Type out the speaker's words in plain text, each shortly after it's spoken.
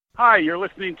Hi, you're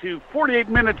listening to 48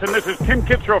 Minutes, and this is Tim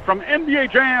Kitzrow from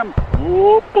NBA Jam.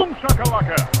 Whoa, boom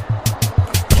shakalaka.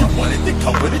 You wanted to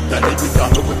come with it, done it, we got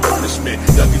it with punishment.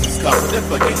 Youngest is confident,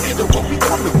 but can't handle what we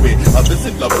coming with. Others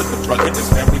in love with the drug and this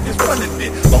family is running it.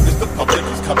 Long as the public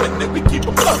is coming in, we keep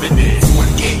them loving it.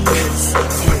 28 minutes,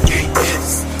 28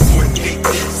 minutes, 28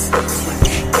 minutes,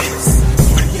 28 minutes,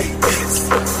 28 minutes,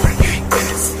 28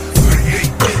 minutes,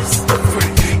 28 minutes,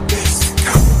 28 minutes,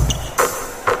 go.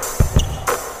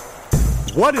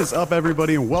 What is up,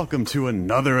 everybody, and welcome to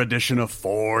another edition of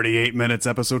 48 Minutes,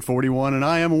 episode 41, and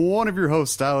I am one of your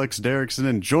hosts, Alex Derrickson,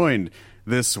 and joined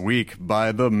this week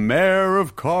by the mayor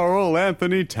of Carl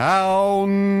Anthony Town,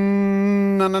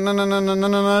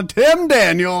 Tim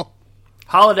Daniel.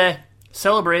 Holiday.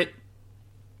 Celebrate.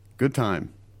 Good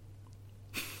time.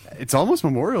 It's almost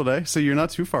Memorial Day, so you're not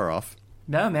too far off.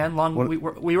 No, man. We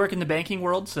work in the banking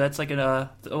world, so that's like a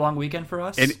long weekend for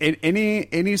us. And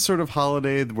any sort of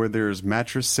holiday where there's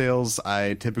mattress sales,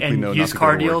 I typically And know not used to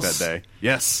car go to work deals. that day.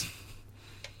 Yes.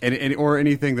 And or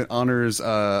anything that honors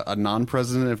a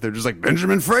non-president. If they're just like,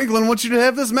 Benjamin Franklin wants you to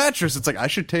have this mattress, it's like, I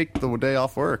should take the day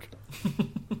off work.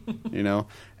 You know?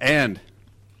 And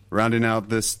rounding out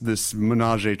this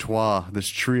menage a trois, this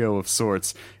trio of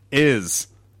sorts, is...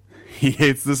 He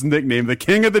hates this nickname, the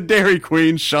King of the Dairy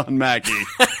Queen, Sean Mackey.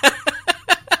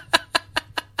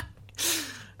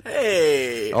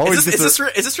 Hey, Always is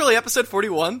this really episode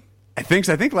 41? I think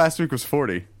so. I think last week was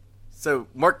 40. So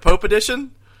Mark Pope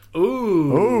edition?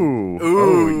 Ooh.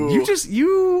 Oh,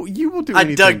 you will do I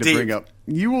anything dug to deep. bring up.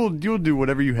 You'll do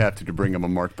whatever you have to bring up a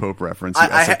Mark Pope reference. You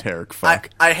I esoteric fuck.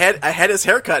 I had his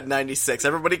haircut in '96.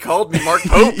 Everybody called me Mark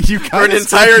Pope You for an kinda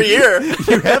entire year.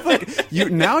 You have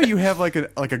you have like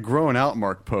a growing out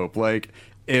Mark Pope. Like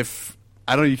if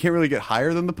I don't know, you can't really get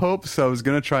higher than the Pope. So I was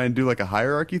gonna try and do like a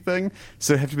hierarchy thing.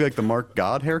 So it'd have to be like the Mark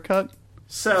God haircut.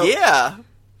 So, Yeah.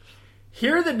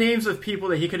 here are the names of people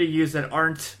that he could have used that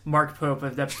aren't Mark Pope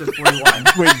of episode 41.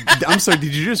 Wait, I'm sorry.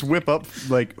 Did you just whip up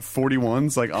like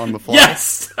 41s like on the fly?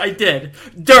 Yes, I did.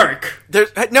 Dirk.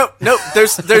 There's no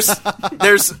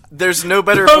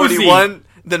better Posey. 41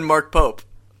 than Mark Pope.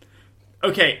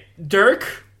 Okay,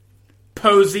 Dirk,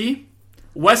 Posey,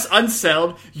 Wes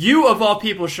Unseld. You, of all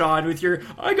people, Sean, with your,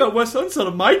 I got Wes Unseld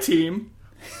on my team.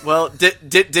 Well,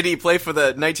 did he play for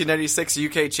the 1996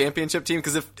 UK Championship team?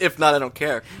 Because if not, I don't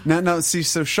care. No. See,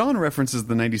 so Sean references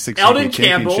the '96 Eldon UK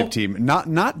championship Campbell. team,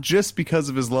 not just because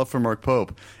of his love for Mark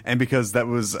Pope, and because that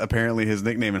was apparently his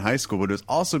nickname in high school, but it was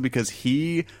also because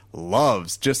he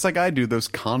loves, just like I do, those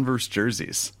Converse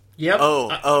jerseys. Yep.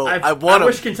 I want I 'em.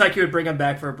 wish Kentucky would bring him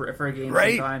back for a game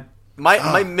Right? sometime.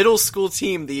 My middle school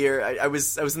team the year I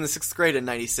was in the 6th grade in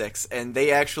 '96, and they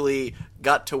actually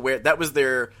got to wear that was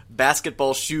their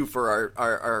basketball shoe for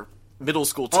our middle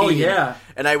school team. Oh, yeah.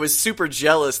 And I was super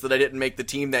jealous that I didn't make the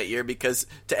team that year because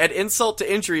to add insult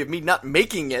to injury of me not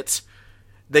making it,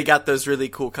 they got those really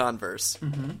cool Converse.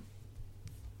 Mm-hmm.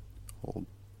 Hold.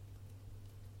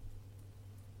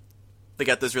 They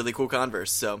got those really cool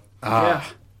Converse. So Yeah.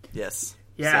 yes,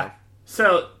 Yeah.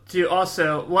 So, to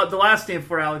also, the last name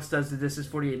before Alex does this is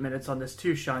 48 minutes on this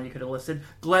too, Sean, you could have listed.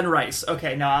 Glenn Rice.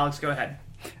 Okay, now Alex, go ahead.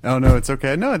 Oh no, it's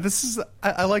okay. No, this is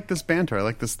I like this banter. I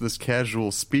like this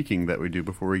casual speaking that we do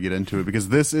before we get into it, because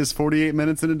this is 48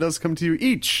 minutes and it does come to you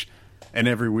each and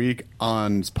every week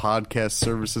on podcast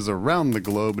services around the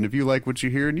globe. And if you like what you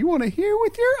hear and you want to hear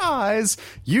with your eyes,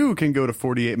 you can go to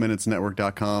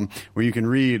 48minutesnetwork.com, where you can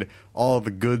read all the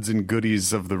goods and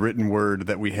goodies of the written word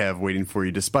that we have waiting for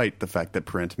you, despite the fact that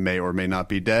print may or may not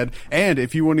be dead. And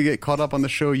if you want to get caught up on the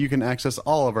show, you can access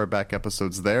all of our back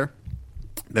episodes there.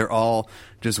 They're all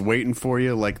just waiting for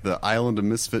you, like the Island of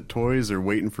Misfit Toys are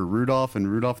waiting for Rudolph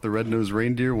and Rudolph the Red-Nosed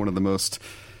Reindeer, one of the most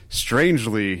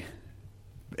strangely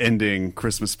ending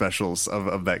Christmas specials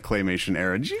of that claymation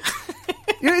era.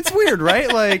 It's weird,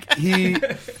 right? Like he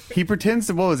pretends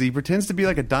to he pretends to be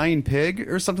like a dying pig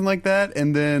or something like that,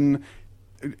 and then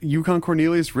Yukon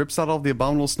Cornelius rips out all the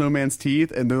abominable snowman's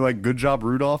teeth, and they're like, "Good job,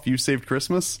 Rudolph, you saved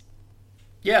Christmas."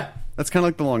 Yeah, That's kind of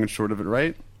like the long and short of it,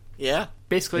 right? yeah.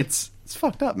 basically. It's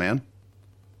fucked up, man.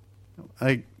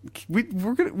 Like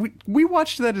we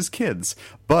watched that as kids,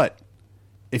 but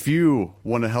if you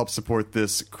want to help support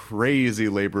this crazy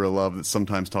labor of love that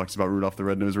sometimes talks about Rudolph the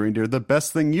Red-Nosed Reindeer, the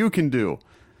best thing you can do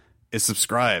is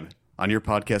subscribe on your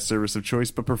podcast service of choice.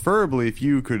 But preferably, if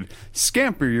you could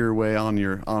scamper your way on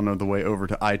the way over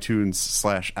to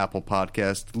iTunes/Apple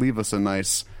Podcast, leave us a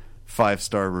nice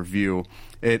 5-star review.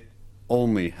 It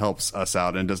only helps us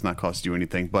out and does not cost you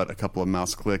anything but a couple of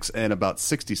mouse clicks and about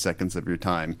 60 seconds of your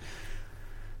time.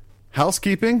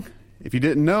 Housekeeping, if you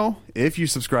didn't know, if you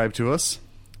subscribe to us,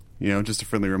 just a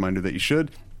friendly reminder that you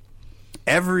should.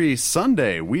 every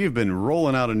Sunday we've been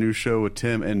rolling out a new show with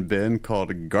Tim and Ben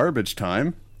called Garbage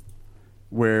Time,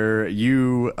 where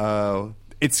you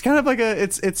it's kind of like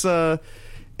it's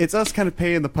us kind of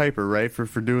paying the piper, right, for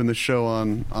doing the show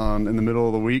on in the middle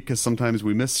of the week, because sometimes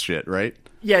we miss shit, right?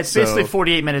 Yeah, it's basically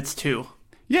 48 minutes too.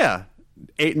 Yeah,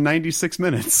 96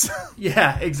 minutes.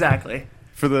 Yeah, exactly.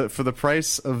 For the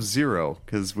price of 0,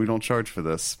 because we don't charge for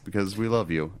this, because we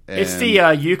love you. And It's the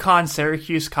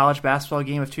UConn-Syracuse college basketball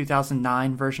game of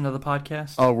 2009 version of the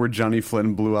podcast. oh, where Johnny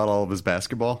Flynn blew out all of his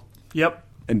basketball Yep.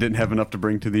 and didn't have enough to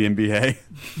bring to the NBA.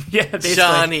 Yeah,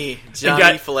 basically.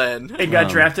 Johnny Flynn. And got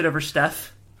drafted over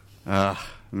Steph. Man,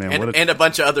 and a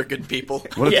bunch of other good people.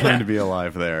 what a Yeah. time to be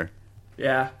alive there.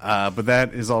 Yeah. But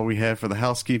that is all we have for the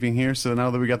housekeeping here. So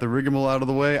now that we got the rigmarole out of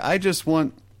the way, I just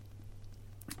want...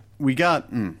 We got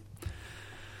a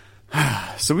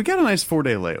nice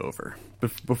 4-day layover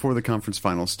before the conference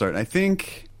finals start. I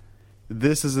think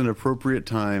this is an appropriate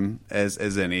time as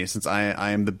any, since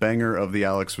I am the banger of the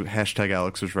Alex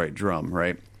was right drum,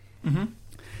 right? Mm-hmm.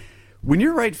 When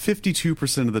you're right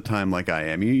 52% of the time, like I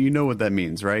am, you know what that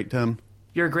means, right, Tim?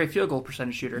 You're a great field goal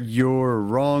percentage shooter. You're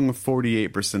wrong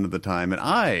 48% of the time, and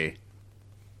I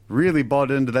really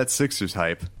bought into that Sixers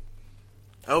hype.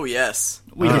 Oh yes,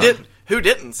 We who did. did? Who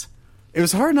didn't? It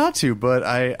was hard not to, but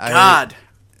God.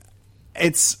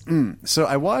 It's so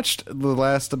I watched the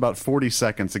last about 40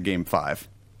 seconds of Game 5.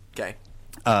 Okay.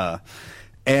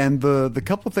 And the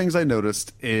couple things I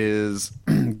noticed is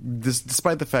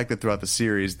despite the fact that throughout the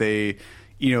series they,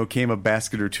 came a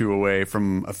basket or two away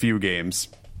from a few games,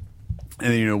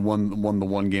 and won the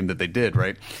one game that they did,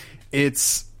 right?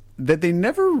 It's that they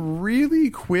never really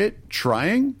quit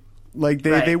trying. Like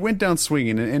they went down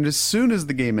swinging, and as soon as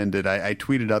the game ended, I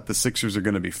tweeted out the Sixers are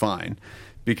going to be fine,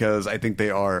 because I think they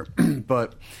are.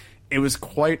 But it was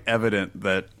quite evident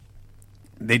that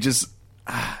they just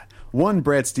one,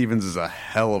 Brad Stevens is a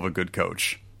hell of a good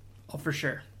coach. Oh, for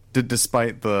sure.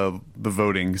 Despite the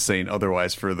voting saying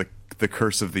otherwise for the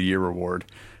Curse of the Year award,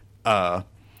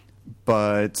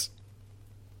 but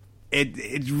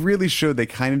it really showed they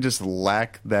kind of just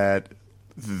lack that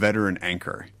veteran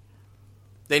anchor.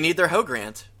 They need their Ho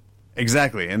Grant.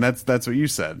 Exactly, and that's what you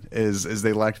said is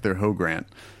they lacked their Ho Grant.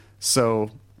 So,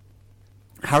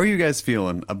 how are you guys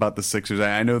feeling about the Sixers?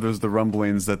 I know there's the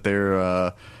rumblings that they're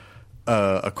a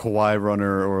Kawhi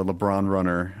runner or a LeBron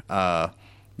runner.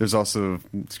 There's also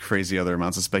crazy other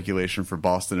amounts of speculation for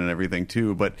Boston and everything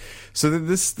too. But so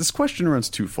this question runs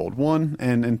twofold. One,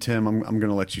 and Tim, I'm going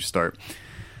to let you start.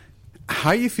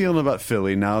 How are you feeling about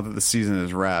Philly now that the season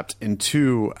is wrapped? And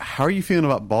two, how are you feeling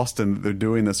about Boston that they're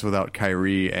doing this without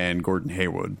Kyrie and Gordon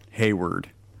Hayward?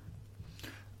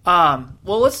 Well,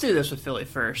 let's do this with Philly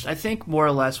first. I think more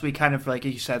or less we kind of, like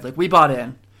you said, like we bought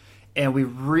in, and we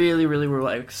really, really were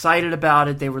like excited about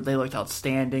it. They looked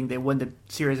outstanding. They won the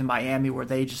series in Miami where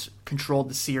they just controlled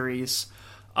the series.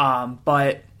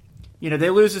 But they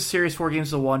lose the series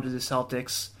 4-1 to the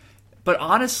Celtics. But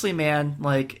honestly, man,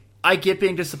 like, I get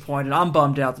being disappointed. I'm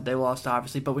bummed out that they lost,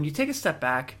 obviously. But when you take a step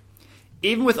back,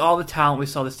 even with all the talent we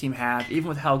saw this team have, even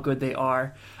with how good they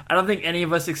are, I don't think any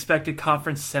of us expected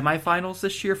conference semifinals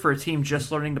this year for a team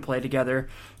just learning to play together,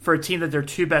 for a team that their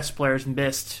two best players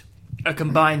missed a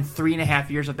combined 3.5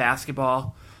 years of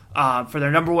basketball, for their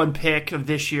number one pick of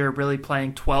this year really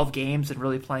playing 12 games and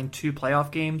really playing 2 playoff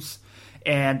games.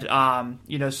 And,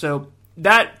 so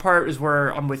that part is where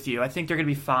I'm with you. I think they're going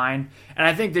to be fine. And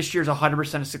I think this year's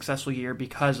 100% a successful year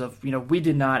because of, we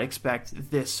did not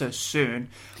expect this so soon.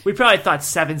 We probably thought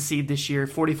 7 seed this year,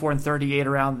 44-38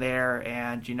 around there.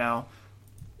 And,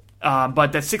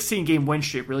 but that 16-game win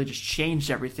streak really just changed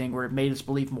everything where it made us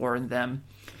believe more in them.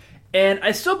 And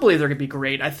I still believe they're going to be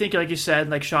great. I think, like you said,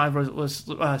 like Sean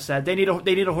said, they need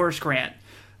a Horace Grant.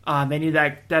 They need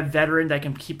that veteran that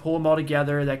can pull them all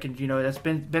together, that can, that's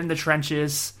been in the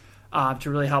trenches, to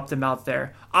really help them out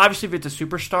there. Obviously, if it's a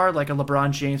superstar like a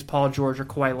LeBron James, Paul George, or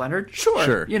Kawhi Leonard,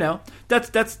 sure. That's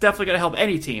definitely going to help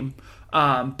any team.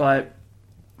 But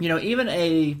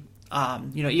even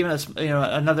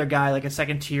another guy like a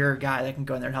second tier guy that can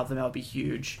go in there and help them out would be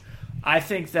huge. I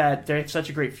think that they have such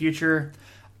a great future.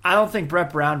 I don't think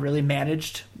Brett Brown really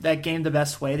managed that game the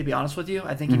best way, to be honest with you.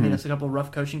 I think he made us a couple of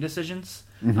rough coaching decisions,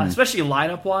 especially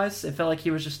lineup wise. It felt like he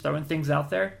was just throwing things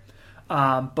out there.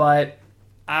 But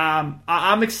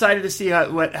I'm excited to see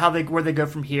where they go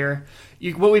from here.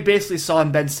 What we basically saw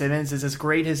in Ben Simmons is, as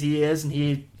great as he is, and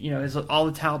he is all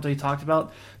the talent that he talked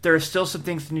about, there are still some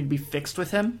things that need to be fixed with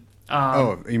him.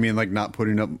 You mean like not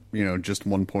putting up just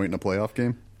 1 point in a playoff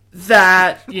game?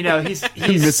 That he's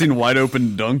missing wide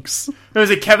open dunks. There was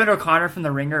a Kevin O'Connor from The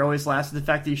Ringer always laughs at the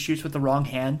fact that he shoots with the wrong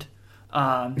hand.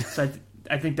 So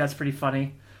I think that's pretty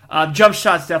funny. Jump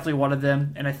shot's definitely one of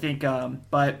them, and I think,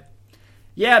 but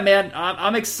yeah, man,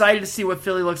 I'm excited to see what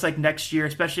Philly looks like next year,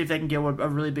 especially if they can get a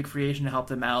really big free agent to help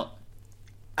them out.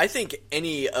 I think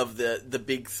any of the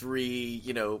big three,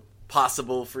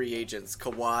 possible free agents,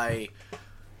 Kawhi,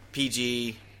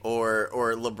 PG, or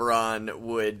LeBron,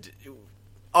 would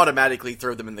automatically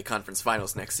throw them in the conference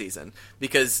finals next season,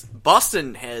 because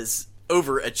Boston has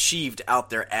overachieved out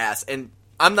their ass, and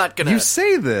I'm not gonna. You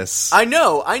say this. I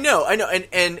know,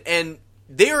 and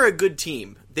they are a good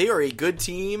team. They are a good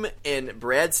team, and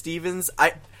Brad Stevens.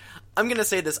 I'm gonna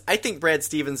say this. I think Brad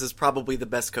Stevens is probably the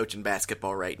best coach in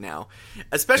basketball right now,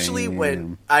 especially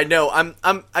when I know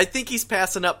I think he's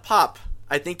passing up Pop.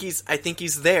 I think he's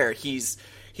there. He's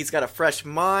got a fresh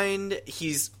mind.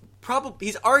 He's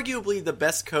arguably the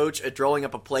best coach at drawing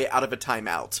up a play out of a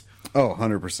timeout. Oh,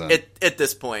 100%. At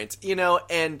this point,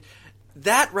 and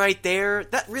that right there,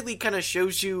 that really kind of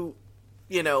shows you,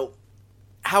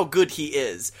 how good he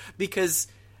is, because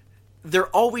they're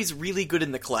always really good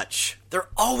in the clutch. They're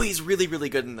always really, really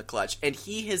good in the clutch, and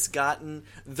he has gotten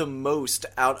the most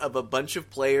out of a bunch of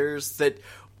players that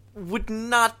would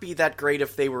not be that great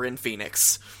if they were in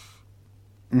Phoenix.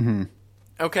 Mm-hmm.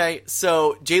 Okay,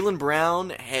 so Jaylen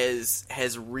Brown has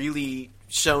really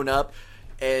shown up,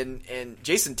 and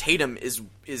Jason Tatum is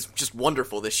just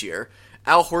wonderful this year.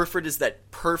 Al Horford is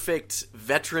that perfect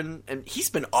veteran, and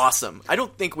he's been awesome. I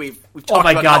don't think we've talked about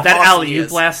Oh my god, that awesome he alley-oop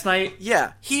is. last night.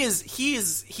 Yeah, he is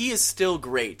still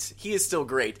great. He is still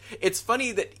great. It's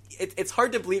funny that it's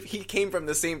hard to believe he came from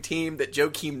the same team that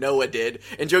Joakim Noah did,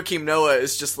 and Joakim Noah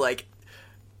is just like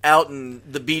out in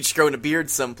the beach growing a beard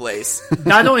someplace.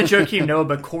 Not only Joakim Noah,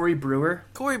 but Corey Brewer.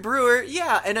 Corey Brewer,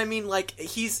 yeah, and I mean, like,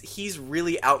 he's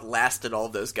really outlasted all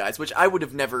those guys, which I would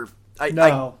have never.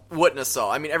 I wouldn't have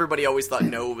saw. I mean, everybody always thought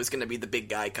Noah was going to be the big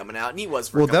guy coming out, and he was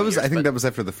for a couple years, I think that was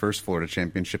after the first Florida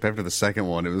championship. After the second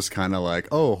one, it was kind of like,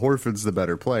 oh, Horford's the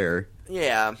better player.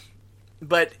 Yeah,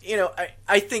 but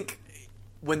I think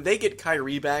when they get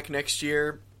Kyrie back next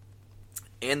year,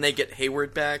 and they get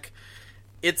Hayward back,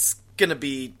 they're gonna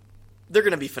be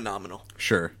phenomenal.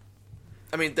 Sure.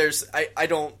 I mean,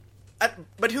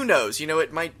 but who knows?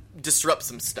 It might disrupt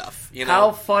some stuff.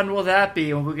 How fun will that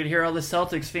be when we can hear all the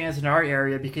Celtics fans in our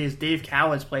area, because Dave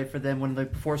Cowens played for them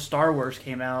before Star Wars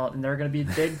came out, and they're going to be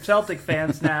big Celtic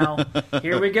fans now.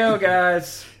 Here we go,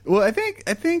 guys. Well, I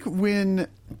think when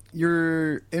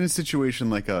you're in a situation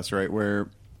like us, right, where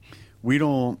we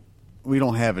don't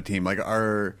have a team, like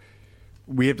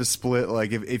we have to split,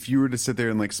 like if you were to sit there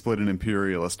and like split an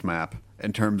imperialist map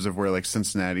in terms of where like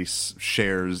Cincinnati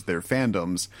shares their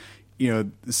fandoms,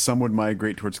 some would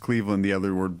migrate towards Cleveland, the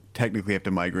other would technically have to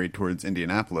migrate towards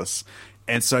Indianapolis.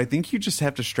 And so I think you just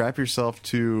have to strap yourself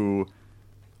to,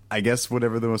 I guess,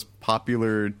 whatever the most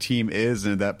popular team is,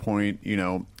 and at that point,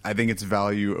 I think it's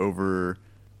valued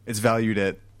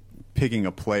at picking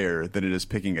a player than it is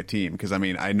picking a team. Because I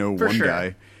mean, I know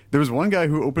guy. There was one guy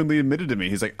who openly admitted to me,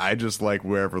 he's like, I just like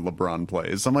wherever LeBron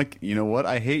plays. I'm like, you know what?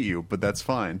 I hate you, but that's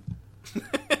fine.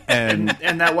 And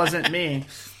that wasn't me.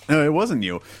 No, it wasn't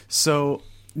you. So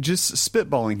just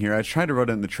spitballing here, I tried to run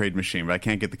it in the trade machine, but I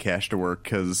can't get the cash to work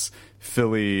because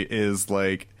Philly is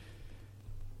like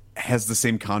has the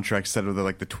same contract setup that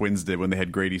like the Twins did when they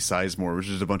had Grady Sizemore, which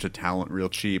is a bunch of talent real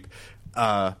cheap.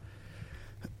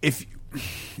 If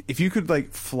you could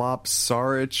like flop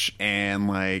Saric and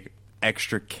like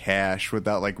extra cash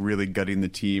without like really gutting the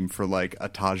team for like a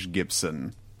Taj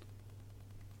Gibson.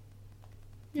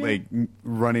 Yeah. Like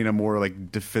running a more like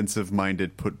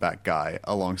defensive-minded putback guy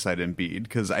alongside Embiid,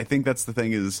 because I think that's the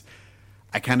thing is,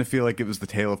 I kind of feel like it was the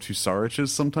tale of two Sariches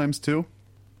sometimes too.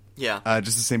 Yeah,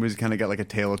 just the same way you kind of got like a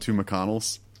tale of two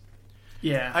McConnells.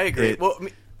 Yeah, I agree.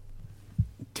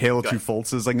 Tale of two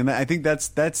Fultzes, like, and I think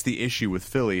that's the issue with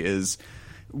Philly is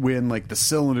when like the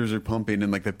cylinders are pumping and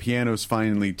like the piano's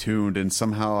finally tuned, and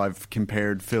somehow I've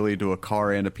compared Philly to a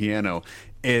car and a piano.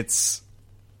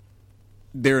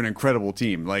 They're an incredible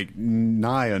team, like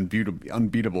nigh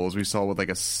unbeatable, as we saw with like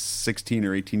a 16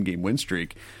 or 18 game win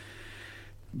streak.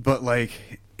 But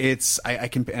like I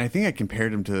think I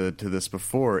compared him to this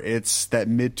before. It's that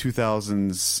mid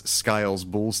 2000s Skiles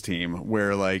Bulls team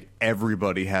where like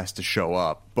everybody has to show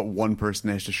up, but one person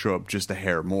has to show up just a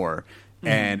hair more. Mm-hmm.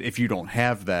 And if you don't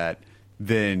have that,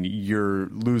 then you're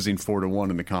losing 4-1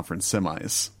 in the conference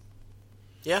semis.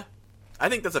 Yeah, I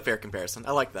think that's a fair comparison.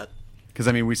 I like that. Because,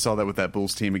 I mean, we saw that with that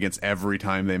Bulls team against every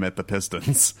time they met the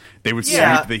Pistons. They would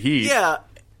sweep the Heat,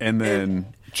 and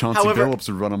then Chauncey Billups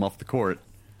would run them off the court.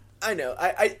 I know.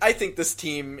 I think this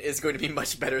team is going to be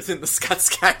much better than the Scott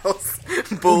Skiles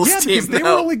Bulls team. They were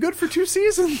only good for 2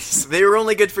 seasons. They were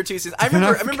only good for 2 seasons. I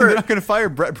remember they're not going to fire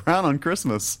Brett Brown on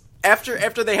Christmas.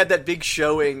 After they had that big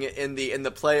showing in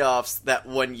the playoffs that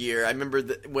one year, I remember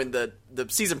when the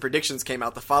season predictions came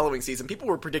out the following season, people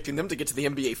were predicting them to get to the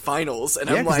NBA Finals, and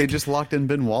I'm like, they just locked in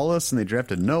Ben Wallace and they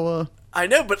drafted Noah. I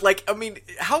know, but like, I mean,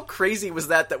 how crazy was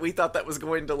that we thought that was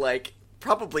going to like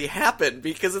probably happen?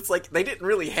 Because it's like they didn't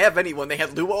really have anyone. They had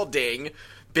Luol Deng,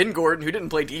 Ben Gordon, who didn't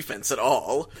play defense at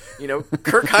all. You know,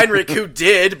 Kirk Heinrich, who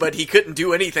did, but he couldn't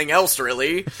do anything else,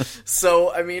 really.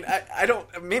 So, I mean, I don't...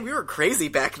 Maybe we were crazy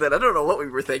back then. I don't know what we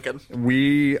were thinking.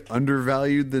 We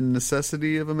undervalued the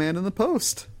necessity of a man in the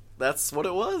post. That's what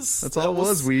it was. That's all it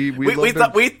was. We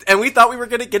thought we were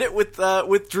going to get it with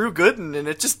Drew Gooden, and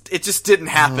it just didn't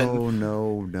happen. Oh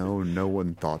no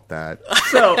one thought that.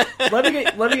 So let me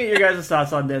get your guys'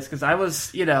 thoughts on this, because I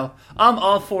was, I'm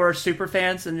all for super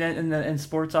fans in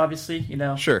sports, obviously,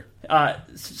 Sure.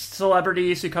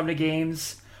 Celebrities who come to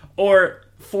games, or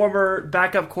former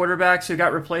backup quarterbacks who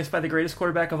got replaced by the greatest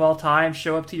quarterback of all time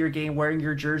show up to your game wearing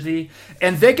your jersey,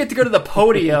 and they get to go to the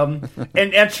podium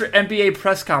and enter NBA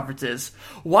press conferences.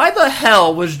 Why the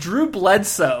hell was Drew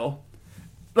Bledsoe?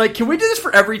 Like, can we do this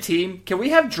for every team? Can we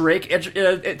have Drake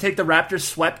take the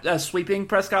Raptors sweeping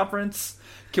press conference?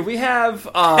 Can we have,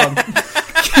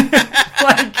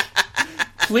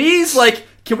 please,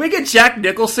 can we get Jack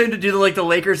Nicholson to do the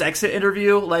Lakers exit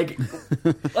interview? Like,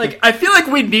 I feel like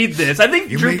we need this. I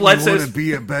think Drew Bledsoe want to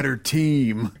be a better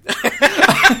team.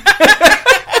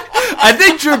 I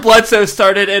think Drew Bledsoe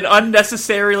started an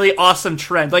unnecessarily awesome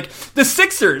trend. Like the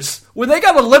Sixers, when they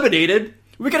got eliminated,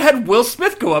 we could have had Will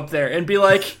Smith go up there and be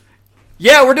like,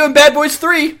 "Yeah, we're doing Bad Boys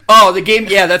 3. Oh, the game,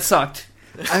 yeah, that sucked."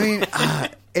 I mean,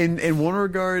 in one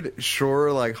regard,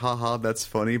 sure, haha, that's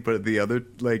funny, but the other,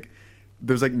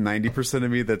 there's 90%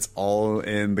 of me that's all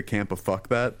in the camp of fuck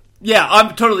that. Yeah,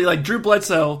 I'm totally Drew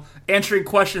Bledsoe answering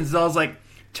questions. And I was like,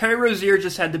 Terry Rozier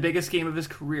just had the biggest game of his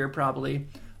career, probably.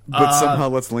 But somehow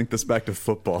let's link this back to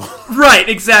football. Right,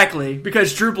 exactly.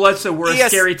 Because Drew Bledsoe wore a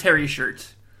Scary Terry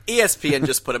shirt. ESPN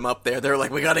just put him up there. They're like,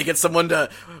 we got to get someone to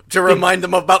remind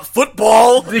them about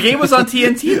football. The game was on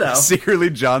TNT, though.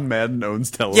 Secretly, John Madden owns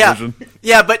television.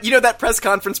 Yeah, but that press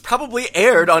conference probably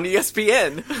aired on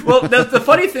ESPN. Well, the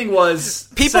funny thing was...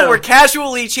 People were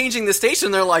casually changing the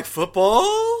station. They're like, football?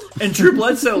 And Drew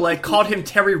Bledsoe, called him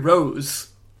Terry Rose.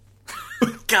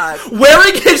 God.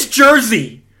 Wearing his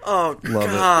jersey. Oh,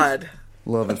 God.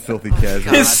 Love it, filthy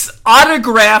casual. His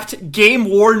autographed,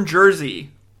 game-worn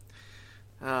jersey.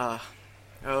 Dude,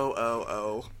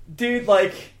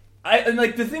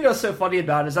 the thing that was so funny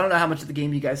about it is, I don't know how much of the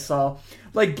game you guys saw.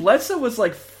 Bledsoe was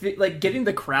getting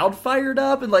the crowd fired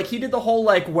up, and he did the whole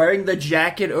wearing the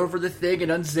jacket over the thing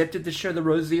and unzipped it to show the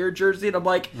Rozier jersey, and I'm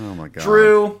like, oh my God,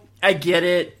 Drew, I get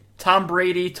it. Tom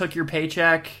Brady took your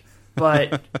paycheck,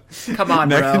 but come on,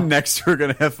 bro. Next we're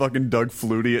gonna have fucking Doug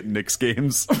Flutie at Knicks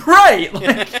games, right?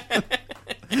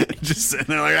 Just sitting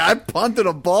there I punted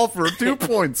a ball for 2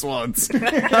 points once.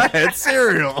 I had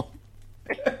cereal.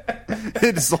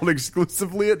 It's sold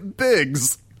exclusively at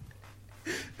Biggs.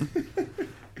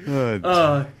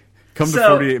 Come to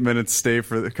 48 minutes.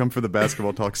 Come for the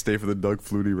basketball talk. Stay for the Doug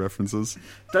Flutie references.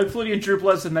 Doug Flutie and Drew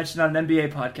Bledsoe mentioned on an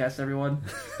NBA podcast. Everyone,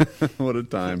 what a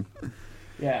time!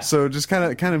 Yeah. So just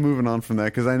kind of moving on from that,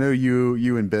 because I know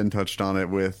you and Ben touched on it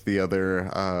with the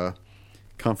other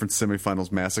conference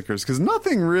semifinals massacres, because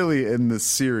nothing really in this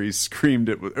series screamed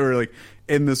it was, or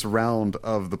in this round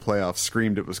of the playoffs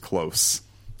screamed it was close.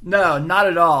 No, not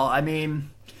at all. I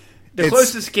mean, the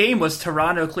closest game was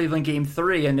Toronto-Cleveland Game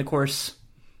 3, and of course,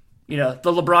 the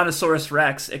LeBronosaurus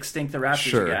Rex extinct the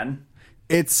Raptors again.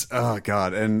 It's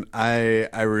God, and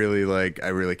I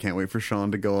really can't wait for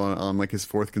Sean to go on his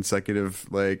 4th consecutive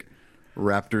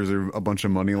Raptors are a bunch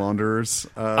of money launderers.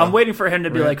 I'm waiting for him to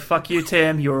be like, "Fuck you,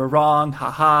 Tim. You were wrong.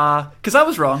 Haha." Because I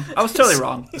was wrong. I was totally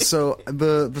wrong. So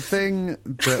the thing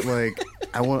that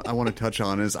I want to touch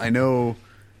on is, I know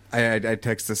I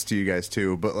text this to you guys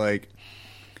too, but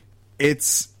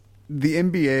it's the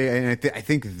NBA, and I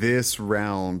think this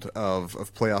round of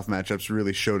playoff matchups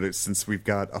really showed it, since we've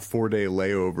got a 4-day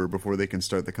layover before they can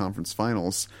start the conference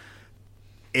finals.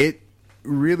 It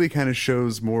really kind of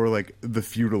shows more the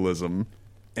feudalism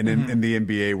in the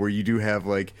NBA, where you do have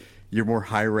your more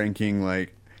high ranking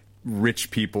rich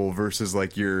people versus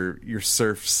your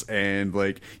serfs, and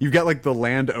you've got the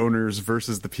landowners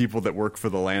versus the people that work for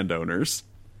the landowners.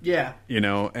 Yeah.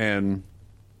 And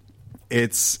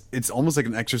it's almost like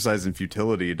an exercise in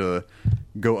futility to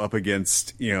go up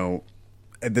against,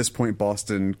 at this point,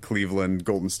 Boston, Cleveland,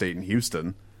 Golden State, and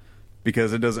Houston.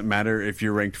 because it doesn't matter if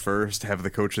you're ranked first, have the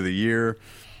coach of the year,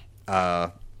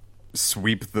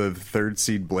 sweep the third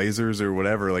seed Blazers or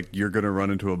whatever. Like, you're going to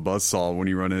run into a buzzsaw when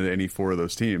you run into any four of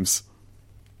those teams.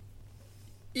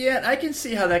 Yeah, and I can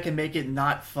see how that can make it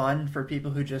not fun for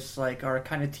people who just like are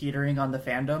kind of teetering on the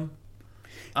fandom.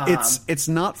 It's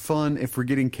not fun if we're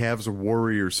getting Cavs or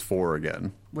Warriors 4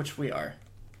 again. Which we are.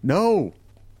 No,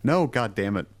 god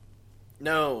damn it.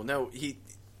 No,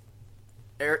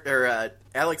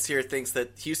 Alex here thinks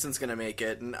that Houston's going to make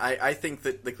it, and I think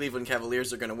that the Cleveland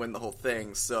Cavaliers are going to win the whole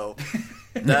thing. So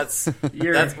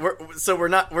we're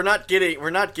not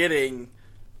getting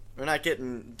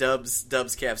Dubs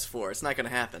Cavs 4. It's not going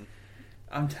to happen.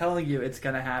 I'm telling you, it's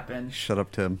going to happen. Shut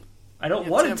up, Tim. I don't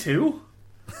want it to.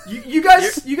 You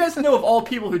guys know of all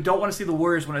people who don't want to see the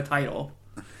Warriors win a title.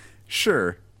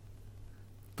 Sure.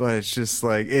 But it's just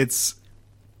like, it's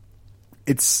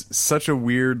such a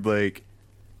weird, like,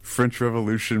 French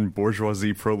Revolution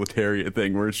bourgeoisie proletariat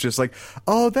thing where it's just like,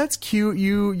 oh, that's cute.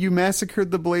 You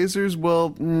massacred the Blazers.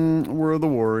 Well, we're the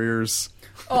Warriors.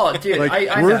 Oh, dude, like,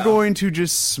 I we're know. going to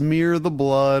just smear the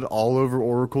blood all over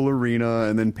Oracle Arena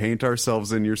and then paint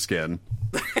ourselves in your skin.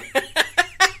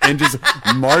 And just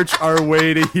march our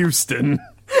way to Houston.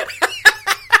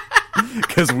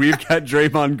 Because we've got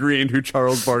Draymond Green, who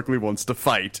Charles Barkley wants to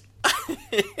fight.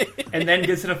 And then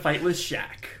gets in a fight with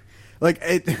Shaq. Like,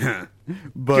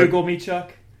 but Google me,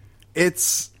 Chuck.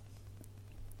 It's,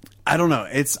 I don't know.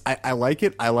 I like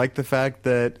it. I like the fact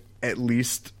that at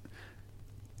least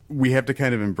we have to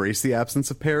kind of embrace the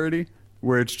absence of parity,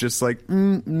 where it's just like,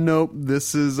 nope,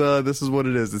 this is what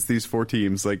it is. It's these four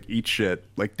teams. Like, eat shit.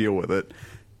 Like, deal with it.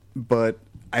 But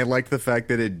I like the fact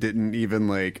that it didn't even,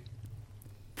 like,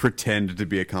 pretend to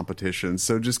be a competition.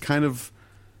 So just kind of,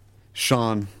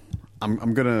 Sean,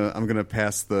 I'm gonna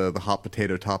pass the hot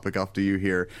potato topic off to you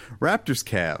here. Raptors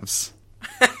Cavs.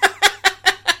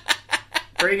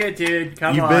 Pretty good, dude.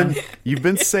 Come on. You've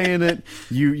been saying it.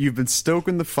 You've been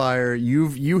stoking the fire.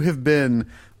 You have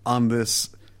been on this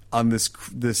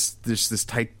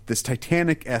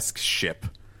Titanic-esque ship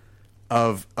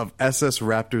of SS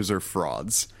Raptors are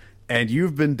frauds. And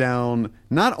you've been down,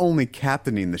 not only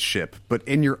captaining the ship, but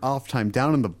in your off time,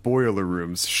 down in the boiler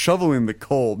rooms, shoveling the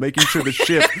coal, making sure the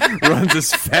ship runs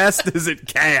as fast as it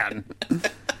can.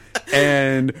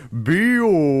 And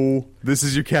this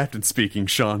is your captain speaking,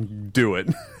 Sean. Do it.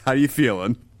 How you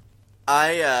feeling?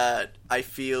 I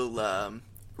feel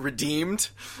redeemed.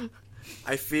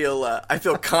 I feel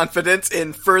confident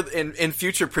in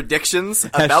future predictions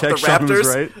about the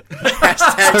Raptors.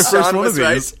 Hashtag Sean was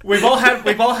right. We've all had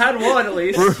one at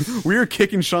least. We're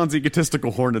kicking Sean's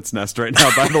egotistical hornet's nest right now.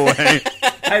 By the way,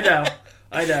 I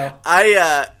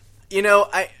know.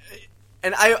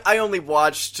 I only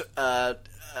watched.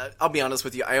 I'll be honest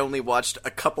with you. I only watched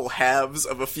a couple halves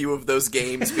of a few of those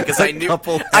games because I knew a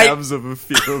couple halves of a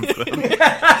few of them.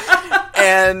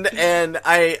 And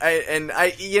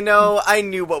I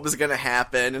knew what was going to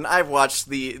happen, and I watched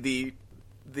the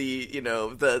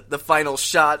final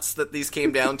shots that these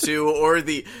came down to, or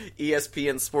the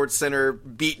ESPN Sports Center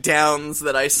beatdowns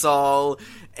that I saw,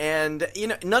 and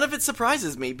none of it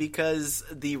surprises me because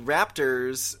the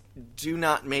Raptors do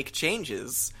not make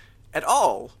changes at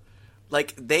all.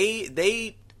 Like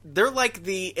they're like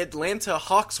the Atlanta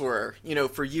Hawks were,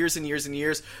 for years and years and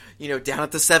years, down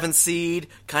at the 7th seed,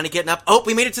 kind of getting up. Oh,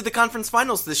 we made it to the conference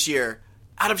finals this year.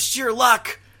 Out of sheer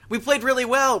luck. We played really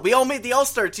well. We all made the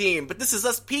All-Star team, but this is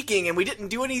us peaking, and we didn't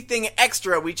do anything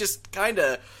extra. We just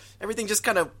everything just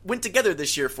kind of went together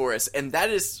this year for us. And that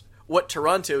is what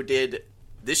Toronto did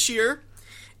this year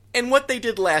and what they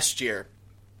did last year.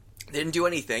 They didn't do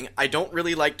anything. I don't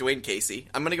really like Dwayne Casey.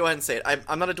 I'm going to go ahead and say it.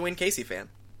 I'm not a Dwayne Casey fan.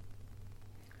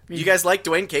 You guys like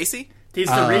Dwayne Casey? He's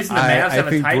the reason the Mavs have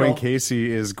a title. I think Dwayne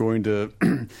Casey is going to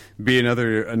be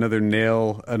another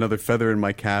nail, another feather in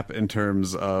my cap in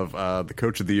terms of the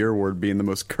Coach of the Year award being the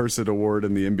most cursed award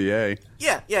in the NBA.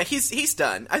 Yeah, he's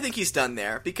done. I think he's done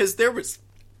there because there was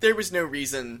no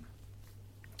reason.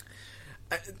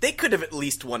 They could have at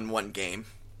least won one game.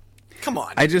 Come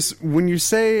on. When you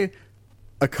say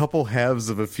a couple halves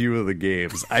of a few of the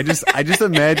games, I just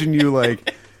imagine you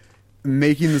like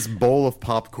making this bowl of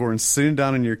popcorn, sitting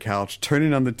down on your couch,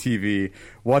 turning on the TV,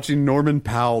 watching Norman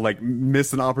Powell like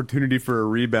miss an opportunity for a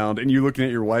rebound, and you looking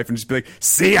at your wife and just be like,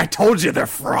 "See, I told you they're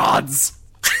frauds.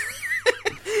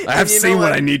 I have seen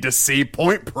what I need to see.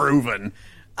 Point proven."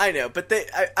 I know, but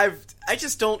I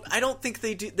don't think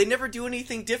they do. They never do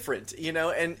anything different,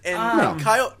 And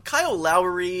Kyle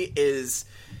Lowry is.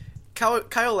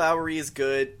 Kyle Lowry is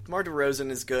good. DeMar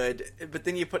DeRozan is good, but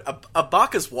then you put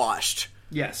Ibaka's washed.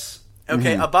 Yes.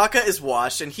 Okay, Ibaka is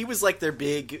washed, and he was like their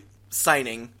big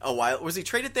signing a while. Was he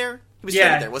traded there? He was Yeah,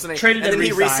 traded there, wasn't he? traded and and then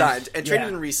he re-signed. re-signed and traded Yeah.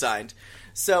 and re-signed.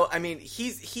 So I mean,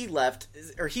 he left,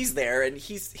 or he's there, and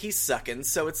he's sucking.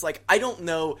 So it's like, I don't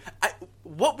know.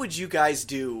 What would you guys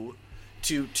do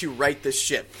to right this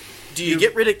ship? Do you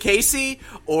get rid of Casey,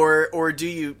 or do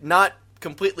you not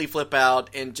completely flip out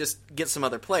and just get some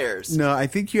other players? No, I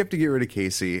think you have to get rid of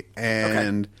Casey,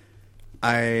 and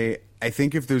I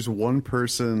think if there's one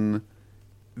person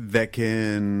that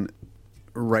can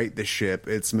right the ship,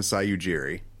 it's Masai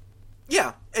Ujiri.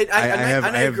 Yeah, and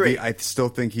I agree. I still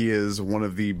think he is one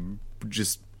of the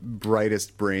just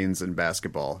brightest brains in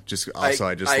basketball. I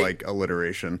like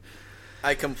alliteration.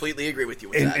 I completely agree with you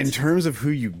with that. In terms of who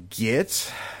you get,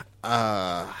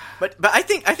 but I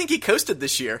think he coasted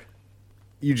this year.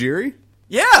 Ujiri?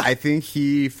 Yeah, I think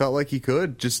he felt like he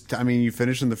could. You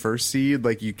finish in the first seed,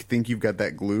 like you think you've got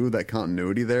that glue, that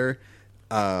continuity there.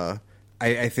 I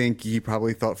think he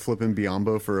probably thought flipping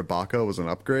Biyombo for Ibaka was an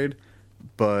upgrade,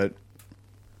 but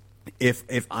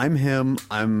if I'm him,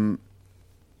 I'm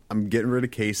getting rid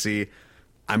of Casey.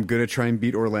 I'm gonna try and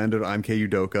beat Orlando to MK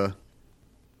Udoka.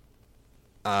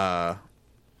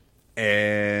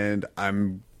 And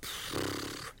I'm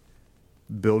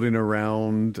building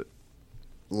around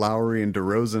Lowry and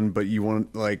DeRozan, but you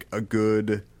want like a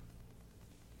good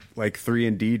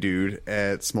 3-and-D dude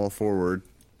at small forward.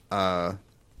 I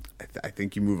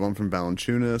think you move on from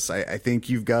Valanciunas. I think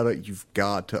you've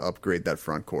got to upgrade that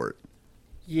front court.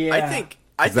 Yeah, I think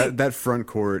that front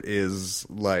court is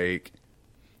like,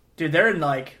 dude, they're in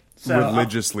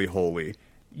religiously holy.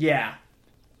 Yeah,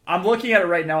 I'm looking at it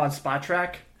right now on Spot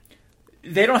Track.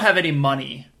 They don't have any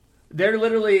money. They're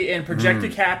literally in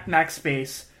projected cap max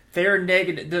space. They're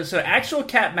negative. So actual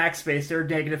cap max space, they're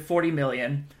negative $40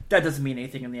 million. That doesn't mean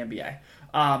anything in the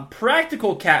NBA.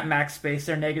 Practical cap max space,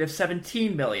 they're negative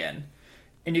 $17 million.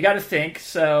 And you got to think.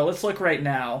 So let's look right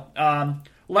now.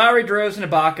 Lowry, DeRozan,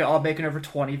 and Ibaka all making over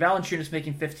 20. Valanciunas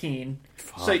making 15.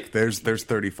 Fuck, So there's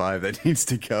 35 that needs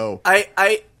to go. I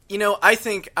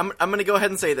think I'm going to go ahead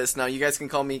and say this now. You guys can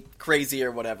call me crazy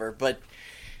or whatever, but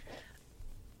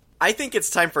I think it's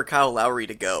time for Kyle Lowry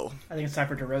to go. I think it's time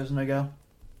for DeRozan to go.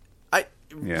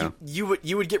 Yeah. You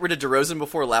would get rid of DeRozan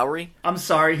before Lowry? I'm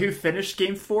sorry, who finished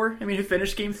Game 4? Who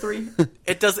finished Game 3?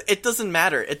 It doesn't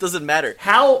matter. It doesn't matter.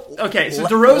 How? Okay, so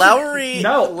DeRozan...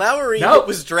 Lowry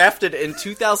was drafted in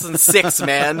 2006,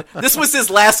 man. This was his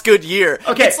last good year.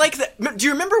 Okay. It's like, do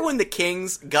you remember when the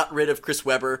Kings got rid of Chris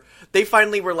Webber? They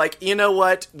finally were like, you know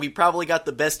what? We probably got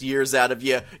the best years out of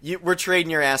you. We're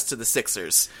trading your ass to the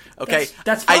Sixers. Okay?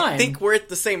 That's fine. I think we're at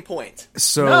the same point.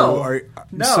 So,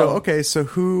 No. So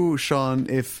who, Sean,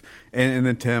 and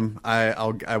then Tim, I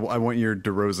want your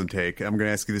DeRozan take. I'm going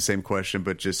to ask you the same question,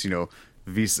 but just,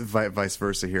 vice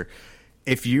versa here.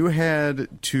 If you had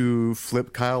to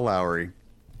flip Kyle Lowry,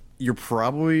 you're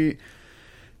probably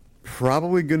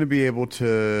going to be able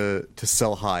to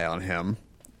sell high on him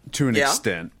to an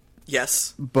extent.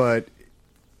 Yes. But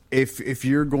if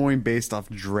you're going based off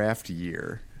draft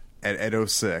year at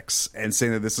 06 and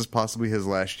saying that this is possibly his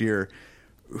last year,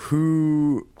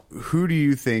 who do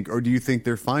you think, or do you think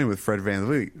they're fine with Fred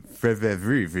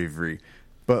VanVleet?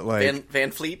 But like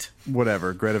Van Fleet,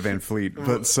 whatever, Greta Van Fleet.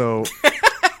 But so,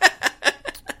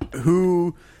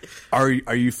 who are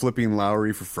you flipping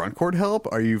Lowry for front court help?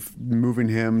 Are you moving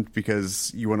him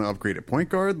because you want to upgrade at point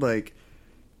guard? Like,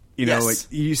 Yes. like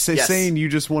you saying you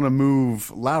just want to move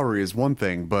Lowry is one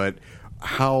thing, but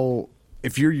how?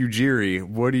 If you're Ujiri,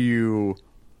 what are you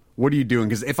doing?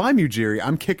 Because if I'm Ujiri,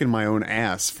 I'm kicking my own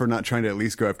ass for not trying to at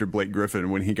least go after Blake Griffin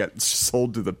when he got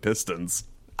sold to the Pistons.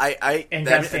 And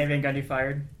got Stan Van Gundy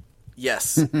fired.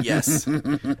 Yes. Get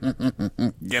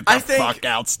the fuck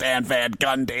out, Stan Van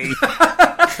Gundy.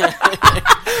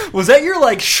 Was that your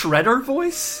shredder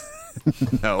voice?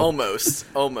 No, Almost.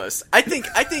 I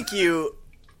think you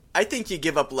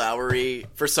give up Lowry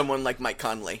for someone like Mike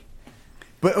Conley.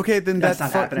 But okay, then That's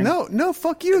not happening. No,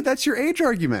 fuck you. That's your age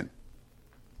argument.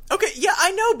 Okay, yeah,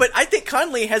 I know, but I think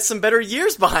Conley has some better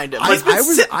years behind him. I would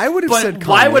have said But Conley.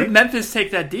 why would Memphis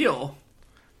take that deal?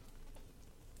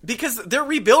 Because they're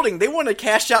rebuilding. They want to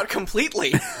cash out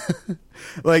completely.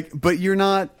 But you're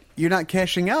not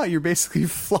cashing out. You're basically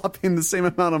flopping the same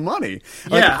amount of money.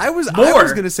 Yeah, I was more.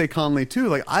 going to say Conley too.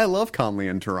 Like, I love Conley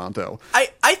in Toronto. I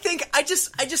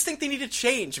just think they need to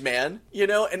change, man.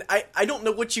 And I don't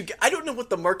know what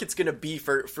the market's going to be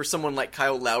for someone like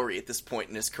Kyle Lowry at this point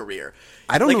in his career.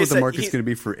 I don't Like know I what the said, market's going to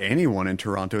be for anyone in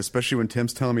Toronto, especially when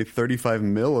Tim's telling me $35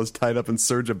 million is tied up in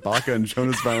Serge Ibaka and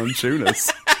Jonas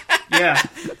Valanciunas. Yeah.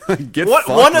 Get fucked,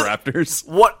 Raptors.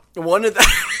 One of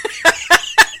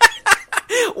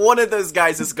One of those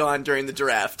guys is gone during the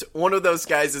draft. One of those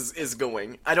guys is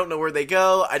going. I don't know where they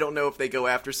go. I don't know if they go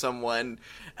after someone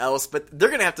else, but they're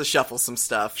gonna have to shuffle some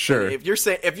stuff. Sure. If you're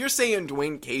saying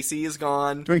Dwayne Casey is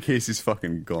gone, Dwayne Casey's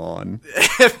fucking gone.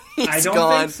 I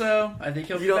don't think so. I think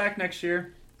he'll be back next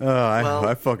year.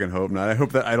 I fucking hope not. I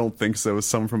hope that I don't think so is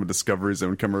someone from a Discovery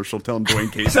Zone commercial telling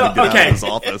Dwayne Casey to get out of his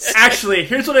office. Actually,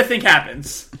 here's what I think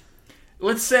happens.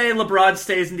 Let's say LeBron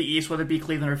stays in the East, whether it be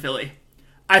Cleveland or Philly.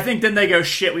 I think then they go,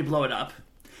 shit, we blow it up.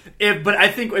 But I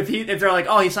think if they're like,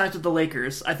 oh, he signs with the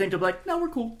Lakers, I think they'll be like, no, we're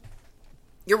cool.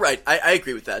 you're right. I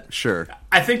agree with that. Sure.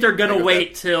 I think they're going to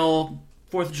wait till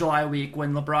 4th of July week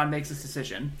when LeBron makes his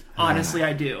decision. Honestly,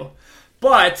 I do.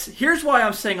 But here's why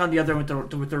I'm saying on the other with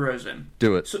DeRozan.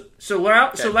 Do it. So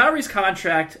Lowry's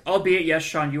contract, albeit yes,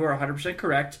 Sean, you are 100%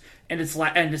 correct, and his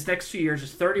next 2 years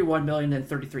is $31 million and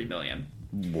 $33 million.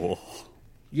 Whoa.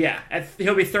 Yeah,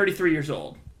 he'll be 33 years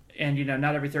old, and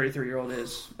not every 33-year-old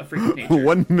is a freak of nature.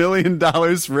 $1 million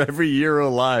for every year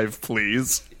alive,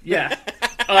 please. Yeah.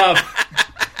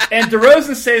 And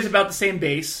DeRozan stays about the same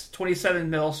base, 27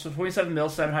 mil,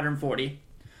 740.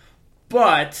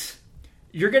 But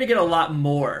you're going to get a lot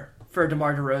more for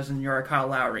DeMar DeRozan than you are Kyle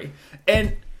Lowry.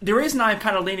 And the reason I'm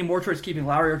kind of leaning more towards keeping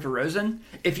Lowry or DeRozan,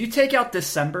 if you take out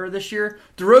December this year,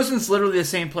 DeRozan's literally the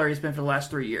same player he's been for the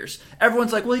last 3 years.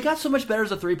 Everyone's like, well, he got so much better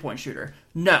as a three-point shooter.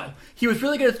 No. He was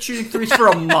really good at shooting threes for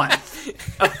a month.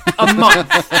 A month.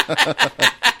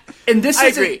 And this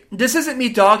isn't me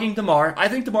dogging DeMar. I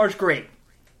think DeMar's great.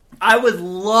 I would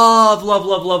love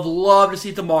to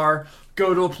see DeMar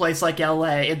go to a place like LA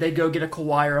and they go get a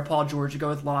Kawhi or a Paul George to go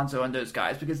with Lonzo and those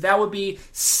guys, because that would be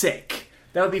sick.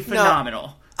 That would be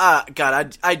phenomenal.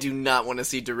 God, I do not want to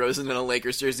see DeRozan in a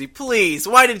Lakers jersey. Please,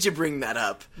 why did you bring that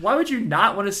up? Why would you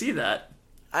not want to see that?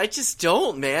 I just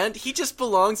don't, man. He just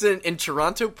belongs in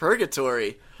Toronto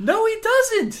purgatory. No, he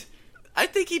doesn't. I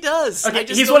think he does. Okay,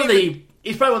 he's probably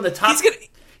one of the top.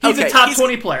 He's a top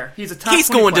 20 player. He's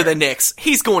going to the Knicks.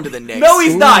 He's going to the Knicks. No,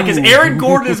 he's not, because Aaron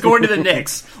Gordon is going to the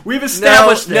Knicks. We've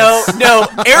established this. No.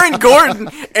 Aaron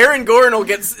Gordon will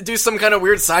do some kind of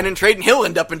weird sign and trade, and he'll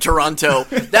end up in Toronto.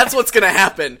 That's what's going to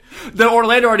happen. The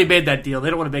Orlando already made that deal. They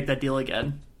don't want to make that deal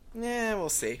again. Yeah, we'll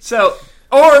see. So,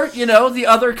 or, the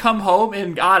other come home,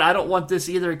 and God, I don't want this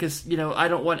either, because, I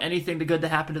don't want anything good to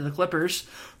happen to the Clippers.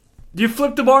 You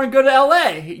flip DeMar and go to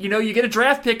LA. You get a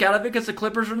draft pick out of it because the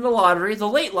Clippers are in the lottery, the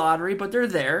late lottery, but they're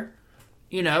there.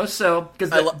 So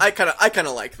because I kind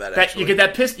of like that. Actually, you get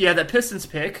that Pistons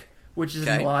pick, which is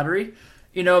in the lottery.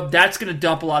 That's going to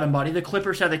dump a lot of money. The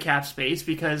Clippers have the cap space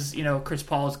because Chris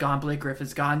Paul is gone, Blake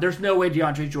Griffin's gone. There's no way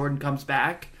DeAndre Jordan comes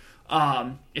back.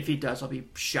 If he does, I'll be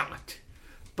shocked.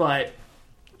 But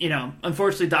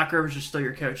unfortunately, Doc Rivers is still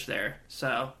your coach there.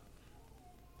 So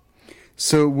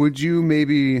would you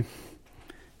maybe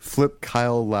flip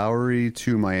Kyle Lowry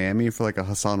to Miami for like a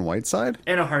Hassan Whiteside?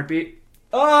 In a heartbeat.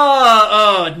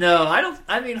 Oh no, I don't.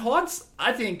 I mean,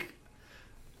 I think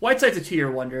Whiteside's a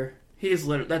 2-year wonder. He's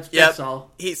literally that's all.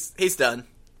 He's done.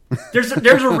 There's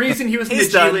a reason he was in the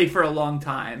G League for a long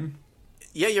time.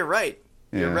 Yeah, you're right.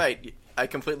 Yeah. You're right. I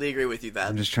completely agree with you. That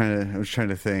I was trying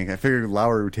to think. I figured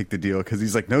Lowry would take the deal because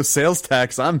he's like, no sales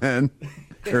tax. I'm in.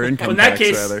 Or income in tax,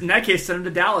 that rather. case, send him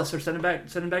to Dallas or send him back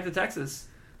to Texas.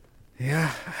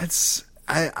 Yeah, it's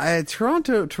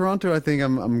Toronto. I think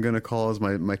I'm gonna call as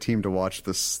my team to watch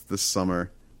this summer,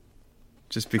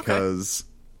 just because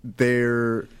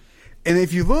they're. And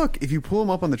if you pull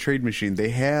them up on the trade machine, they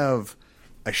have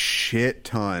a shit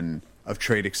ton of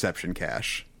trade exception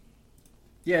cash.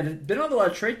 Yeah, they don't have a lot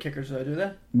of trade kickers though, do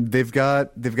they? They've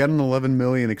got an $11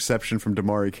 million exception from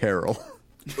Damari Carroll.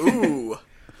 Ooh.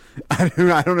 I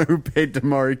don't know who paid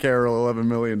Damari Carroll $11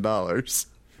 million.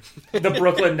 The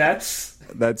Brooklyn Nets.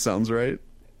 That sounds right.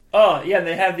 Oh yeah,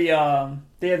 they have the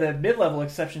mid-level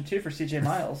exception too for CJ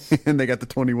Miles, and they got the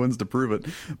 20 wins to prove it.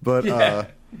 But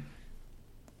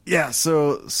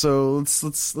So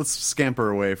let's scamper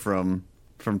away from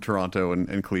Toronto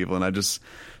and Cleveland. I just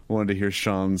wanted to hear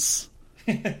Sean's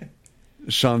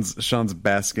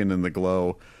basking in the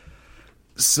glow.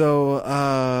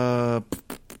 So.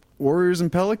 Warriors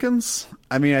and Pelicans?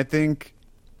 I mean, I think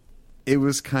it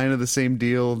was kind of the same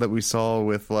deal that we saw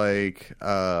with, like,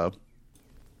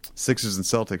 Sixers and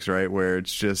Celtics, right? Where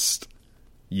it's just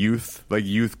youth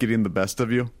getting the best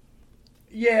of you.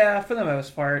 Yeah, for the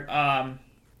most part.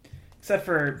 Except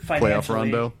for financially. Playoff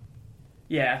Rondo?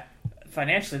 Yeah.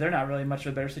 Financially, they're not really much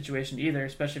of a better situation either,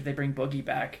 especially if they bring Boogie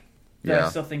back. I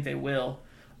still think they will.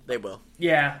 They will.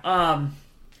 Yeah.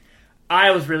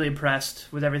 I was really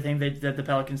impressed with everything that the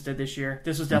Pelicans did this year.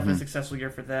 This was definitely a successful year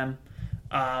for them.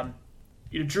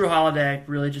 Drew Holiday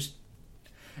really just...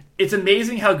 It's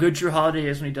amazing how good Drew Holiday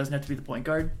is when he doesn't have to be the point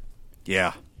guard.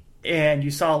 Yeah. And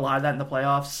you saw a lot of that in the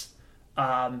playoffs.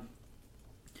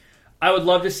 I would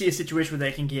love to see a situation where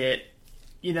they can get,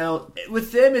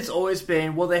 with them it's always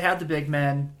been, well, they have the big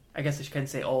men. I guess I couldn't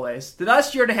say always. The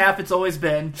last year and a half, it's always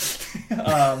been.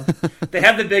 They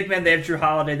have the big men. They have Drew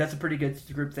Holiday. That's a pretty good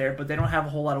group there, but they don't have a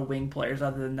whole lot of wing players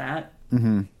other than that.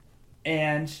 Mm-hmm.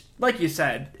 And like you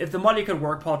said, if the money could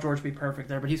work, Paul George would be perfect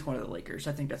there, but he's going to the Lakers.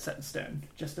 I think that's set in stone,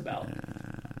 just about.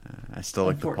 I still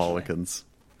like the Pelicans.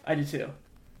 I do too.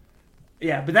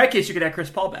 Yeah, but in that case, you could have Chris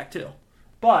Paul back too.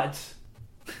 But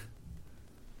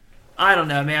I don't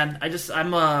know, man.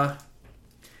 I'm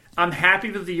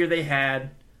happy with the year they had.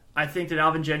 I think that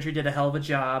Alvin Gentry did a hell of a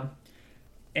job,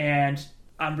 and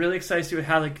I'm really excited to see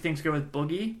how things go with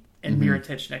Boogie and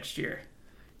Mirotic next year.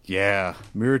 Yeah,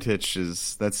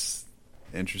 Mirotic that's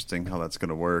interesting how that's going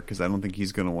to work, because I don't think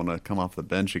he's going to want to come off the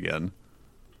bench again.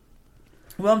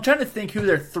 Well, I'm trying to think who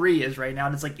their three is right now,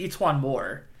 and it's like Etuan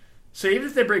Moore. So even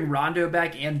if they bring Rondo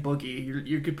back and Boogie,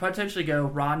 you could potentially go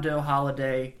Rondo,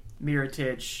 Holiday,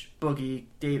 Mirotic, Boogie,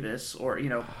 Davis, or,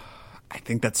 I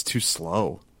think that's too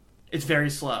slow. It's very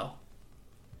slow.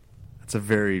 That's a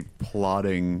very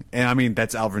plodding, and I mean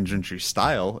that's Alvin Gentry's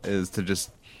style, is to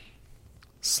just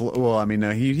slow. Well, I mean,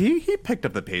 he picked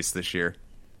up the pace this year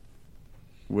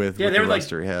with the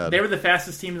roster he had. They were the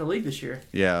fastest team in the league this year.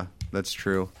 Yeah, that's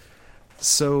true.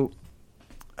 So,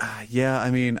 yeah,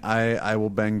 I mean, I will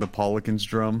bang the Pelicans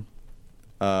drum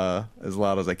as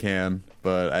loud as I can,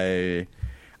 but I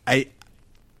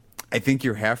think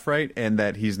you're half right, and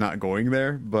that he's not going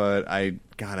there. But I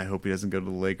hope he doesn't go to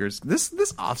the Lakers.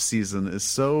 This off season is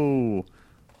so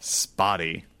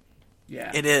spotty.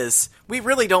 Yeah, it is. We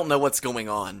really don't know what's going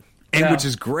on, and which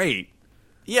is great.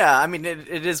 Yeah, I mean,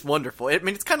 it is wonderful. I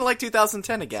mean, it's kind of like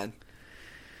 2010 again.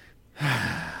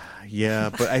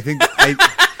 Yeah, but I think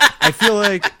I feel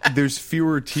like there's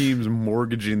fewer teams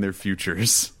mortgaging their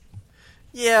futures.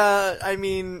 Yeah, I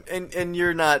mean, and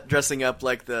you're not dressing up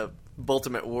like the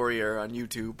Ultimate Warrior on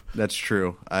YouTube. That's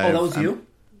true. That was you?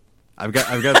 I've got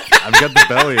the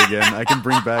belly again. I can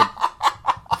bring back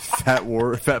Fat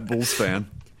Bulls fan.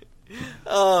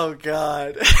 Oh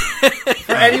God!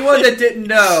 For anyone that didn't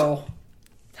know,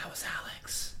 that was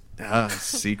Alex.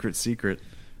 Secret.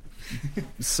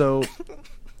 So,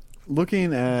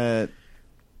 looking at,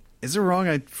 is it wrong?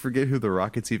 I forget who the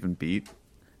Rockets even beat.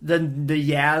 The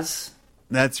Yaz.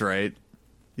 That's right.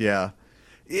 Yeah.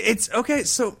 It's okay.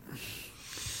 So,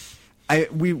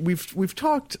 we've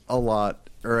talked a lot,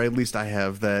 or at least I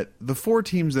have, that the four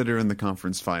teams that are in the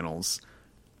conference finals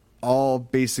all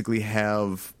basically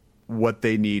have what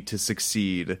they need to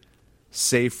succeed,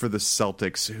 save for the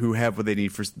Celtics, who have what they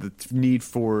need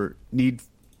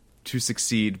to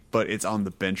succeed, but it's on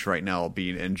the bench right now,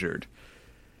 being injured.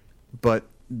 But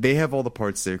they have all the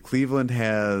parts there. Cleveland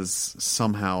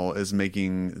is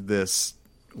making this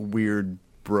weird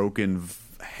broken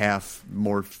half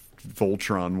more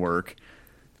Voltron work,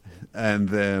 and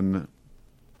then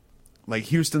like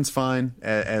Houston's fine,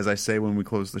 as I say when we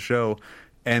close the show,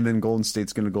 and then Golden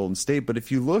State's going to Golden State. But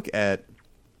if you look at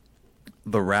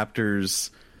the Raptors,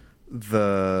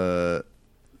 the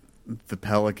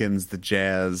Pelicans, the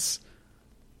Jazz,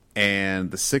 and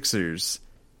the Sixers,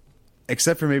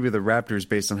 except for maybe the Raptors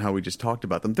based on how we just talked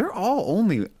about them, they're all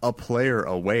only a player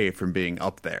away from being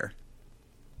up there.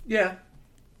 Yeah.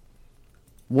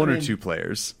 One or two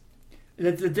players.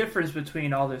 The difference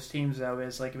between all those teams, though,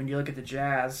 is like when you look at the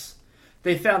Jazz,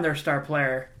 they found their star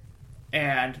player,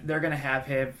 and they're going to have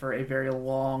him for a very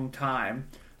long time.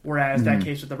 Whereas that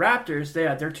case with the Raptors, they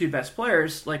had their two best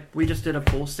players. Like we just did a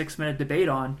full 6-minute debate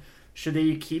on should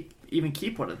they keep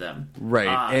one of them.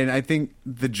 Right, and I think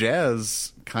the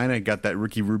Jazz kind of got that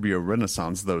Ricky Rubio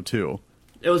renaissance though too.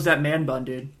 It was that man bun,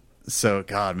 dude. So,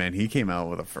 God, man, he came out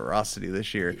with a ferocity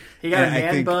this year. He got a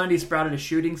man bun. He sprouted a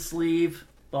shooting sleeve.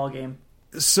 Ball game.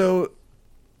 So,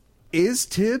 is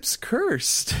Tibbs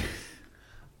cursed?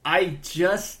 I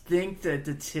just think that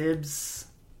the Tibbs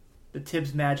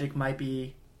magic might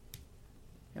be.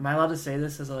 Am I allowed to say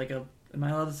this as am I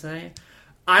allowed to say?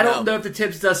 I don't know if the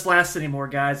Tibbs dust lasts anymore,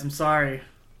 guys. I'm sorry.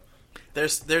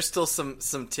 There's still some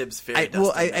Tibbs fairy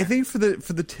dust. I think for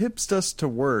the Tibbs dust to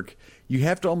work, you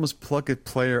have to almost pluck a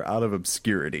player out of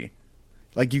obscurity.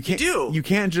 Like you can't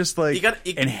just like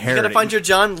inherit. You got to find your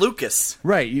John Lucas.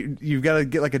 Right. You've got to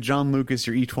get like a John Lucas,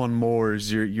 your Etuan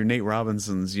Moores, your Nate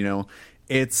Robinsons. But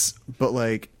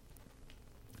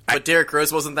Derrick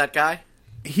Rose wasn't that guy.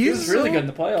 He was really good in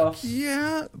the playoffs.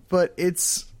 Yeah, but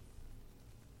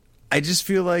I just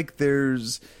feel like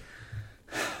there's.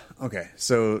 Okay,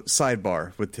 so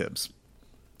sidebar with Tibbs.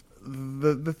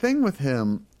 The thing with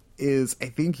him is I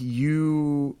think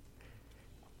you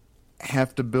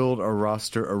have to build a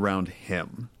roster around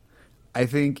him. I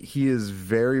think he is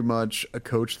very much a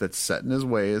coach that's set in his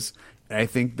ways. And I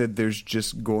think that there's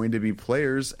just going to be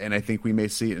players, and I think we may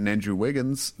see it in Andrew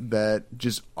Wiggins, that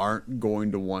just aren't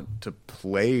going to want to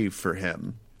play for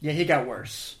him. Yeah, he got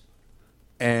worse.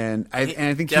 And I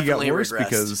think he got worse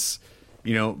regressed.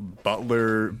 because,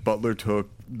 Butler took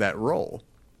that role.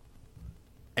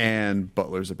 And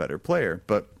Butler's a better player.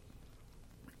 But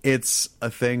it's a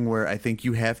thing where I think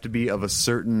you have to be of a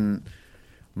certain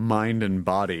mind and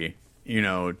body,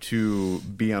 to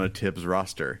be on a Tibbs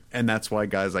roster. And that's why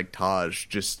guys like Taj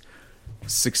just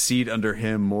succeed under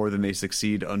him more than they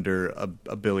succeed under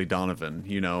a Billy Donovan,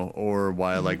 or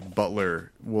why like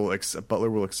Butler will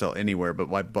excel anywhere, but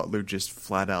why Butler just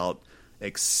flat out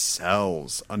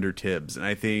excels under Tibbs. And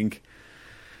I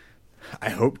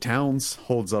hope Towns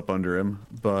holds up under him,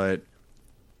 but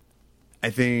I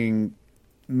think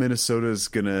Minnesota's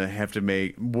going to have to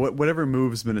make whatever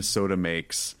moves Minnesota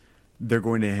makes, they're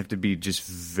going to have to be just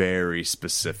very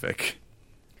specific.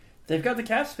 They've got the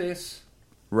cap space.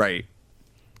 Right.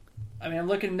 I mean, I'm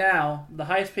looking now. The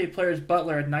highest paid player is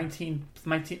Butler at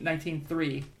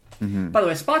 19.3. By the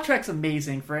way, Spot Track's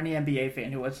amazing for any NBA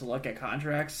fan who wants to look at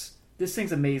contracts. This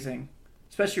thing's amazing,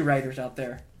 especially writers out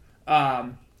there.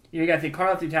 You got to think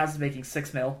Karl Anthony Towns is making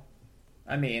 $6 million.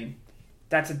 I mean,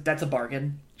 that's a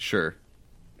bargain. Sure.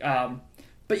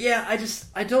 But yeah,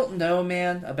 I don't know,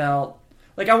 man, about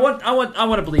like I want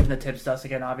to believe in the Tibbs stuff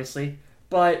again, obviously,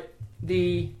 but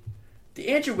the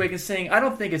Andrew Wiggins thing, I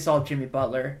don't think it's all Jimmy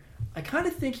Butler. I kind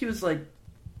of think he was like,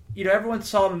 everyone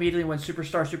saw him immediately when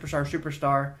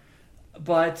superstar,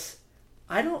 but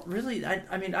I don't really.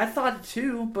 I mean, I thought it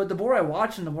too, but the more I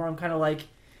watch him, the more I'm kind of like,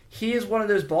 he is one of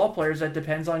those ball players that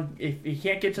depends on if he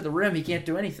can't get to the rim, he can't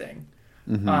do anything.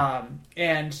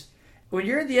 And when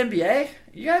you're in the NBA,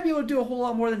 you gotta be able to do a whole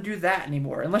lot more than do that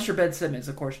anymore. Unless you're Ben Simmons,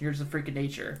 of course, and you're just a freak of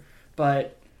nature.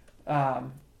 But,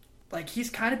 he's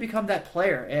kind of become that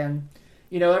player. And,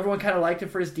 everyone kind of liked him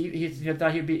for his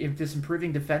thought he'd be this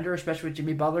improving defender, especially with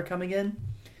Jimmy Butler coming in.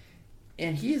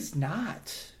 And he is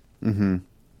not. Mm-hmm.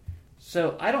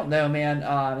 So, I don't know,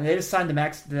 man. They just signed the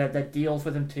max that deal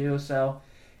with him, too. So,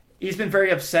 he's been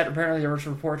very upset. Apparently, there was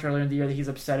reports earlier in the year that he's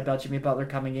upset about Jimmy Butler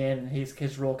coming in and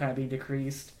his role kind of being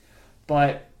decreased.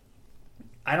 But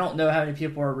I don't know how many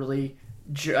people are really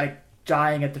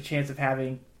dying at the chance of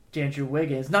having Andrew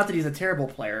Wiggins. Not that he's a terrible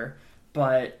player,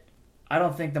 but I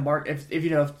don't think the market.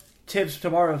 If Tibbs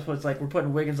tomorrow was like we're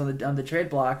putting Wiggins on the trade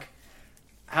block,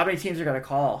 how many teams are going to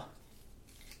call?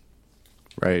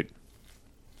 Right.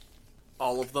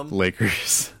 All of them.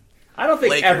 Lakers. I don't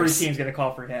think Lakers. every team's going to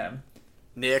call for him.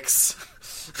 Knicks.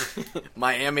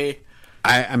 Miami.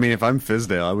 I mean, if I'm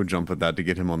Fizdale, I would jump at that to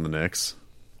get him on the Knicks.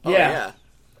 Oh, Yeah,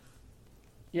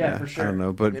 for sure. I don't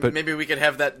know, but Maybe we could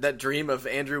have that dream of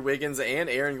Andrew Wiggins and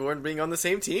Aaron Gordon being on the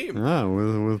same team.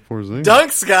 with Porzingis.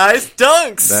 Dunks, guys,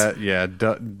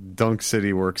 dunks. Dunk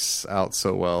City works out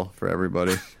so well for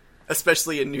everybody.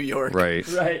 Especially in New York. Right.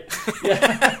 Right.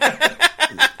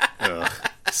 Yeah.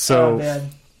 So, Oh, man.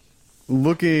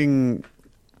 looking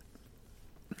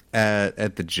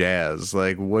at the Jazz,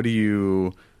 like what do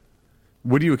you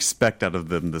expect out of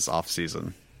them this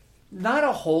offseason? Not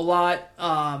a whole lot.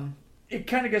 It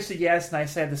kind of goes to it's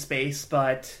nice to have the space,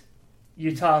 but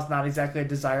Utah's not exactly a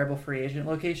desirable free agent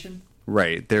location.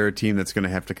 Right. They're a team that's going to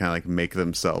have to kind of like make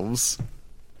themselves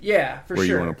Yeah, for where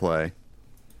sure. you want to play.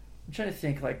 I'm trying to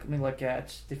think. Let me look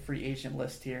at the free agent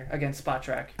list here. Again, Spot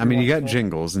Track. I mean, you got Wonderful.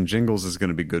 Jingles, and Jingles is going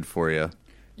to be good for you.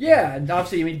 Yeah, and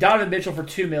obviously, Donovan Mitchell for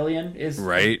 $2 million is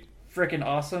Right. freaking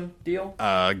awesome deal.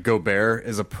 Gobert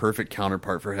is a perfect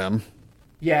counterpart for him.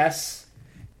 Yes.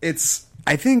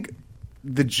 I think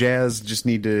the Jazz just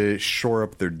need to shore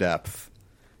up their depth.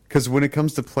 Because when it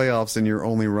comes to playoffs and you're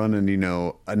only running,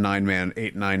 a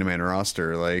 9-man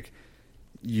roster, like,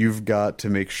 you've got to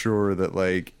make sure that,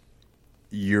 like,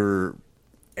 you're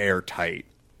airtight.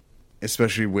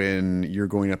 Especially when you're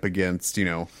going up against,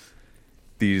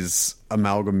 these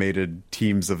amalgamated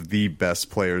teams of the best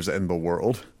players in the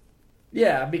world.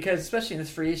 Yeah, because especially in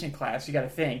this free agent class, you got to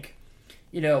think,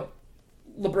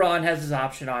 LeBron has his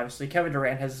option, obviously. Kevin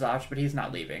Durant has his option, but he's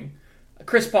not leaving.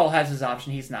 Chris Paul has his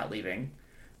option. He's not leaving.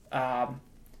 I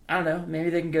don't know. Maybe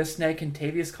they can go snag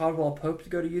Contavious Caldwell-Pope to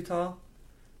go to Utah.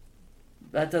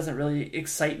 That doesn't really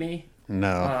excite me.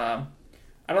 No.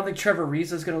 I don't think Trevor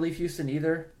Ariza is going to leave Houston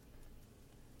either.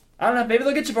 I don't know. Maybe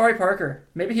they'll get Jabari Parker.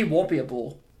 Maybe he won't be a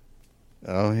Bull.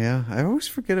 Oh, yeah. I always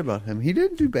forget about him. He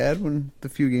didn't do bad when the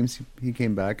few games he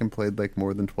came back and played like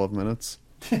more than 12 minutes.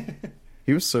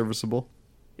 He was serviceable.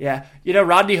 Yeah,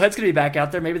 Rodney Hood's gonna be back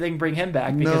out there. Maybe they can bring him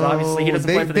back because obviously he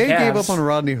doesn't play for the Cavs. They gave up on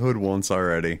Rodney Hood once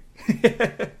already.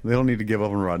 They don't need to give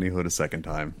up on Rodney Hood a second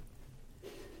time.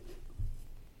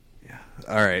 Yeah.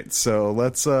 All right. So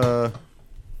let's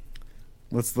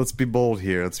be bold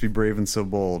here. Let's be brave and so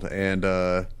bold, and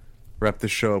wrap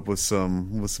this show up with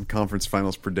some conference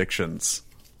finals predictions.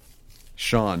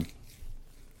 Sean,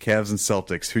 Cavs and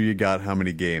Celtics. Who you got? How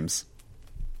many games?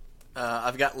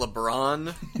 I've got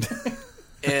LeBron,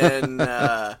 and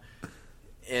I'm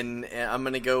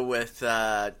gonna go with.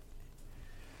 I'll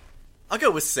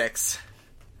go with 6.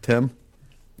 Tim?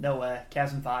 No way.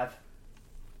 Cavs in 5.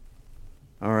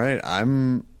 All right,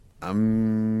 I'm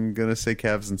gonna say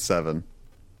Cavs in 7.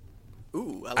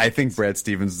 Ooh, I think Brad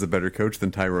Stevens is a better coach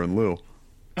than Tyrone Lue.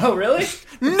 Oh, really?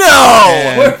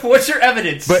 No. What's your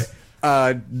evidence? But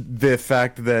the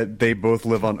fact that they both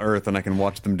live on Earth and I can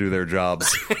watch them do their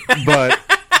jobs. But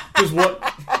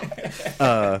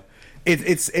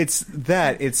it's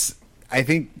I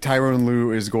think Tyrone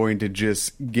Lue is going to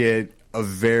just get a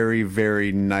very,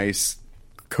 very nice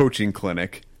coaching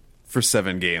clinic for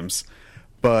 7 games.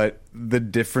 But the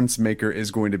difference maker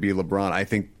is going to be LeBron. I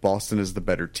think Boston is the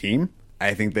better team.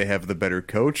 I think they have the better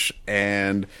coach.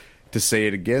 And to say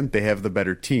it again, they have the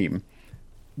better team.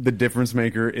 The difference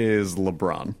maker is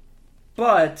LeBron.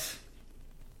 But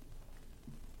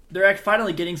they're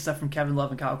finally getting stuff from Kevin Love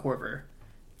and Kyle Korver.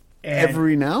 And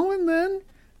every now and then?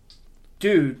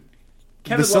 Dude,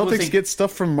 Kevin the Love Celtics get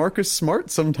stuff from Marcus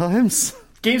Smart sometimes.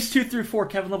 Games 2 through 4,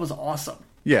 Kevin Love was awesome.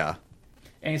 Yeah.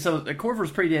 And so Korver was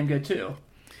pretty damn good too.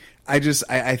 I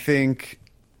think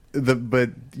but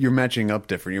you're matching up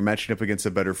different. You're matching up against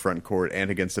a better front court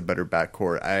and against a better back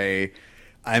court.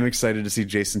 I'm excited to see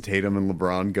Jason Tatum and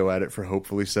LeBron go at it for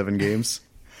hopefully 7 games.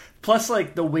 Plus,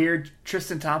 the weird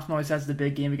Tristan Thompson always has the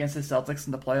big game against the Celtics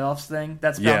in the playoffs thing.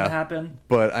 That's bound to happen.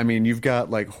 But, I mean, you've got,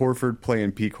 Horford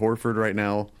playing peak Horford right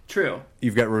now. True.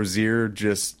 You've got Rozier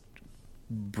just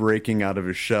breaking out of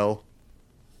his shell.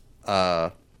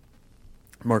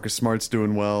 Marcus Smart's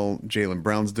doing well. Jaylen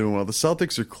Brown's doing well. The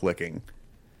Celtics are clicking.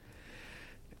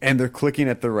 And they're clicking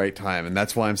at the right time. And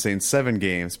that's why I'm saying 7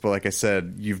 games. But like I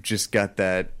said, you've just got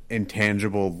that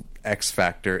intangible X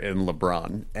factor in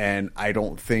LeBron. And I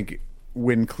don't think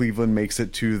when Cleveland makes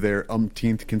it to their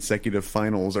umpteenth consecutive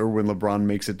finals, or when LeBron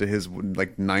makes it to his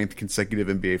 9th consecutive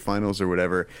NBA finals or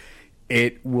whatever,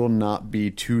 it will not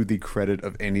be to the credit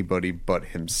of anybody but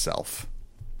himself.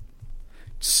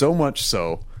 So much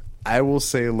so, I will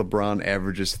say LeBron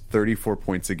averages 34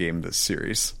 points a game this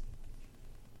series.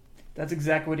 That's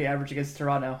exactly what he averaged against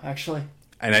Toronto, actually.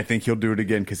 And I think he'll do it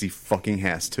again because he fucking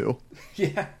has to.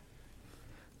 Yeah.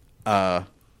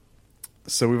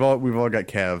 So we've all got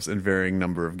Cavs in varying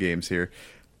number of games here.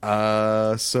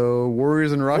 So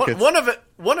Warriors and Rockets. One of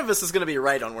us is going to be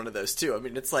right on one of those too. I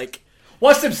mean, it's like,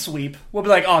 watch them sweep. We'll be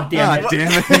like, oh damn it! Damn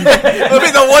it! It'll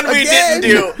be the one we didn't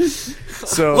do.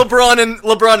 So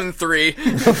LeBron in 3.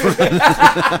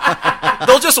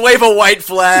 They'll just wave a white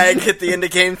flag at the end of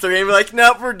game 3 and be like,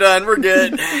 nope, we're done, we're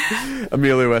good.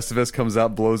 Emilio Estevez comes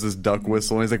out, blows his duck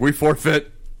whistle, and he's like, we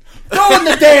forfeit. Throw in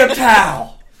the damn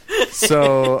towel.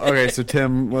 So okay, so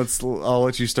Tim, I'll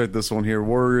let you start this one here.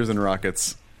 Warriors and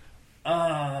Rockets.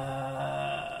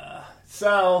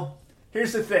 So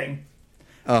here's the thing.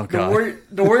 Oh god.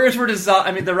 The Warriors were designed.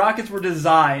 I mean, the Rockets were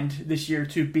designed this year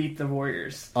to beat the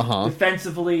Warriors.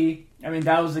 Defensively, I mean,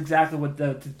 that was exactly what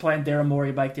the plan Daryl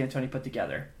Morey, Mike D'Antoni put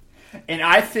together. And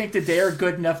I think that they are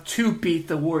good enough to beat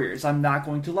the Warriors. I'm not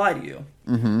going to lie to you.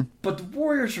 Mm-hmm. But the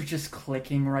Warriors are just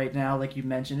clicking right now, like you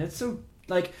mentioned. It's so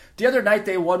the other night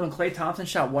they won when Klay Thompson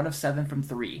shot 1 of 7 from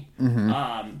 3.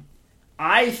 Mm-hmm.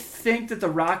 I think that the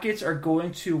Rockets are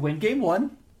going to win Game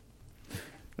 1.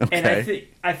 Okay. And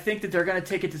I think that they're going to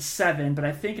take it to 7, but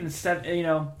I think in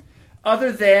 7,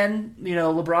 other than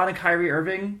LeBron and Kyrie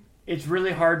Irving, it's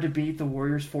really hard to beat the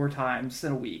Warriors 4 times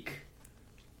in a week.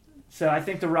 So I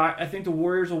think the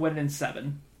Warriors will win it in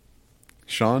 7.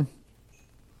 Sean?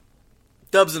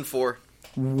 Dubs in 4.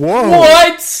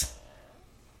 Whoa!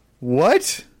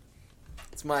 What?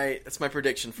 It's my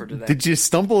prediction for today. Did you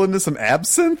stumble into some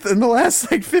absinthe in the last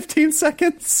 15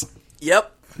 seconds?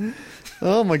 Yep.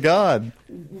 Oh my god.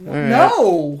 Right.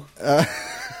 No.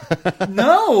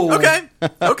 No. Okay,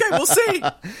 we'll see.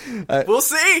 We'll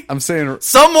see. I'm saying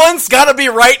someone's got to be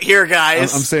right here,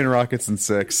 guys. I'm saying Rockets in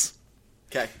 6.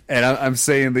 Okay. And I'm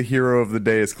saying the hero of the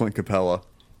day is Clint Capella.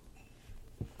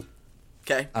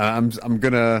 Okay. I'm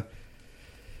gonna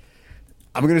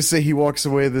say he walks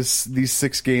away these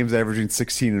 6 games averaging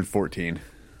 16 and 14.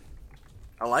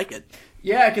 I like it.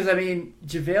 Yeah, because I mean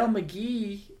JaVale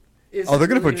McGee is. Oh, they're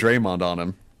gonna put Draymond on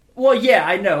him. Well, yeah,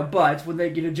 I know, but when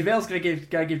they, JaVale's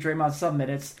gotta give Draymond some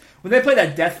minutes. When they play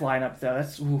that death lineup, though,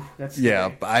 that's Yeah,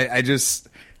 scary. but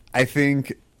I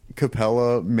think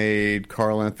Capella made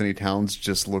Karl Anthony Towns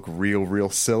just look real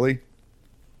silly.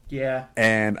 Yeah.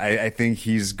 And I think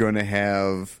he's going to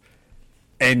have...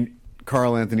 And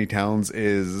Karl Anthony Towns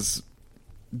is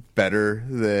better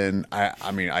than...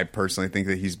 I personally think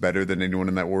that he's better than anyone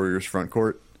in that Warriors front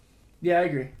court. Yeah, I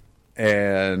agree.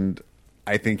 And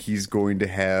I think he's going to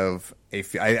have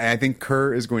I think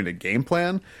Kerr is going to game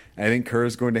plan. And I think Kerr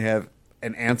is going to have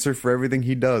an answer for everything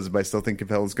he does, but I still think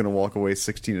Capella's going to walk away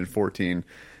 16 and 14.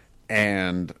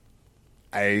 And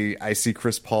I see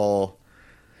Chris Paul...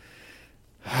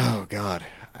 Oh, God.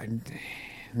 A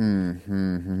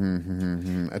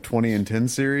 20 and 10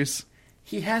 series?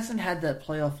 He hasn't had that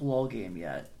playoff lull game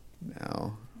yet.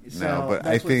 No, So but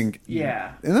that's I think...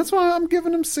 yeah. And that's why I'm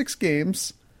giving him 6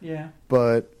 games. Yeah.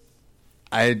 But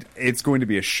it's going to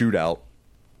be a shootout.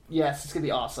 Yes, it's going to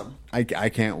be awesome. I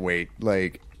can't wait.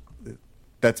 Like,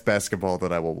 that's basketball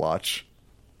that I will watch.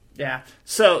 Yeah.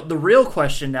 So the real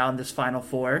question now in this Final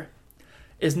Four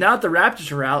is, now that the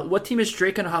Raptors are out, what team is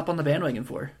Drake going to hop on the bandwagon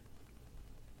for?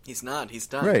 He's not. He's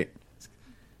done. Right.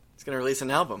 He's going to release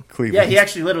an album. Cleveland. Yeah, he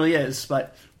actually literally is,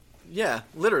 but... Yeah,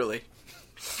 literally.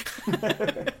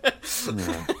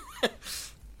 Yeah.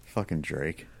 Fucking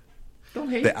Drake. Don't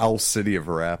hate. The Owl City of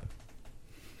rap.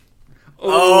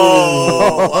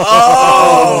 Oh,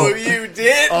 you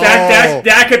did?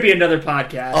 That could be another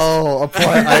podcast. Oh,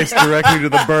 apply ice directly to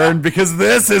the burn, because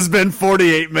this has been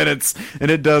 48 minutes, and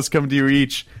it does come to you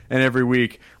each and every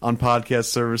week on podcast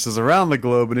services around the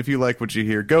globe. And if you like what you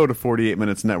hear, go to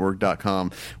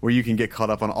 48minutesnetwork.com, where you can get caught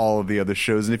up on all of the other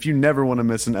shows. And if you never want to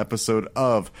miss an episode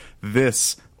of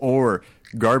this or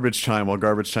Garbage Time while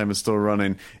Garbage Time is still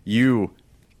running, you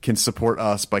can support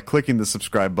us by clicking the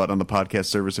subscribe button on the podcast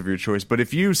service of your choice. But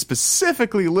if you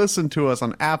specifically listen to us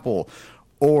on Apple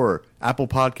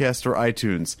Podcast or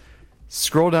iTunes,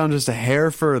 scroll down just a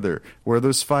hair further where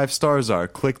those 5 stars are.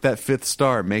 Click that 5th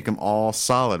star. Make them all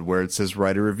solid. Where it says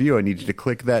write a review, I need you to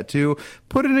click that too.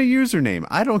 Put in a username.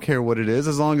 I don't care what it is,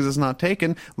 as long as it's not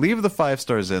taken. Leave the 5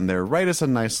 stars in there. Write us a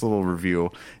nice little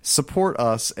review. Support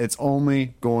us. It's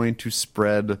only going to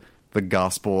spread the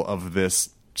gospel of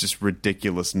this just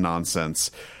ridiculous nonsense.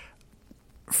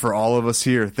 For all of us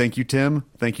here, thank you, Tim.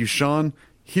 Thank you, Sean.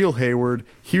 Heel Hayward.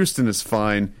 Houston is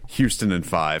fine. Houston in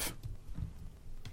 5.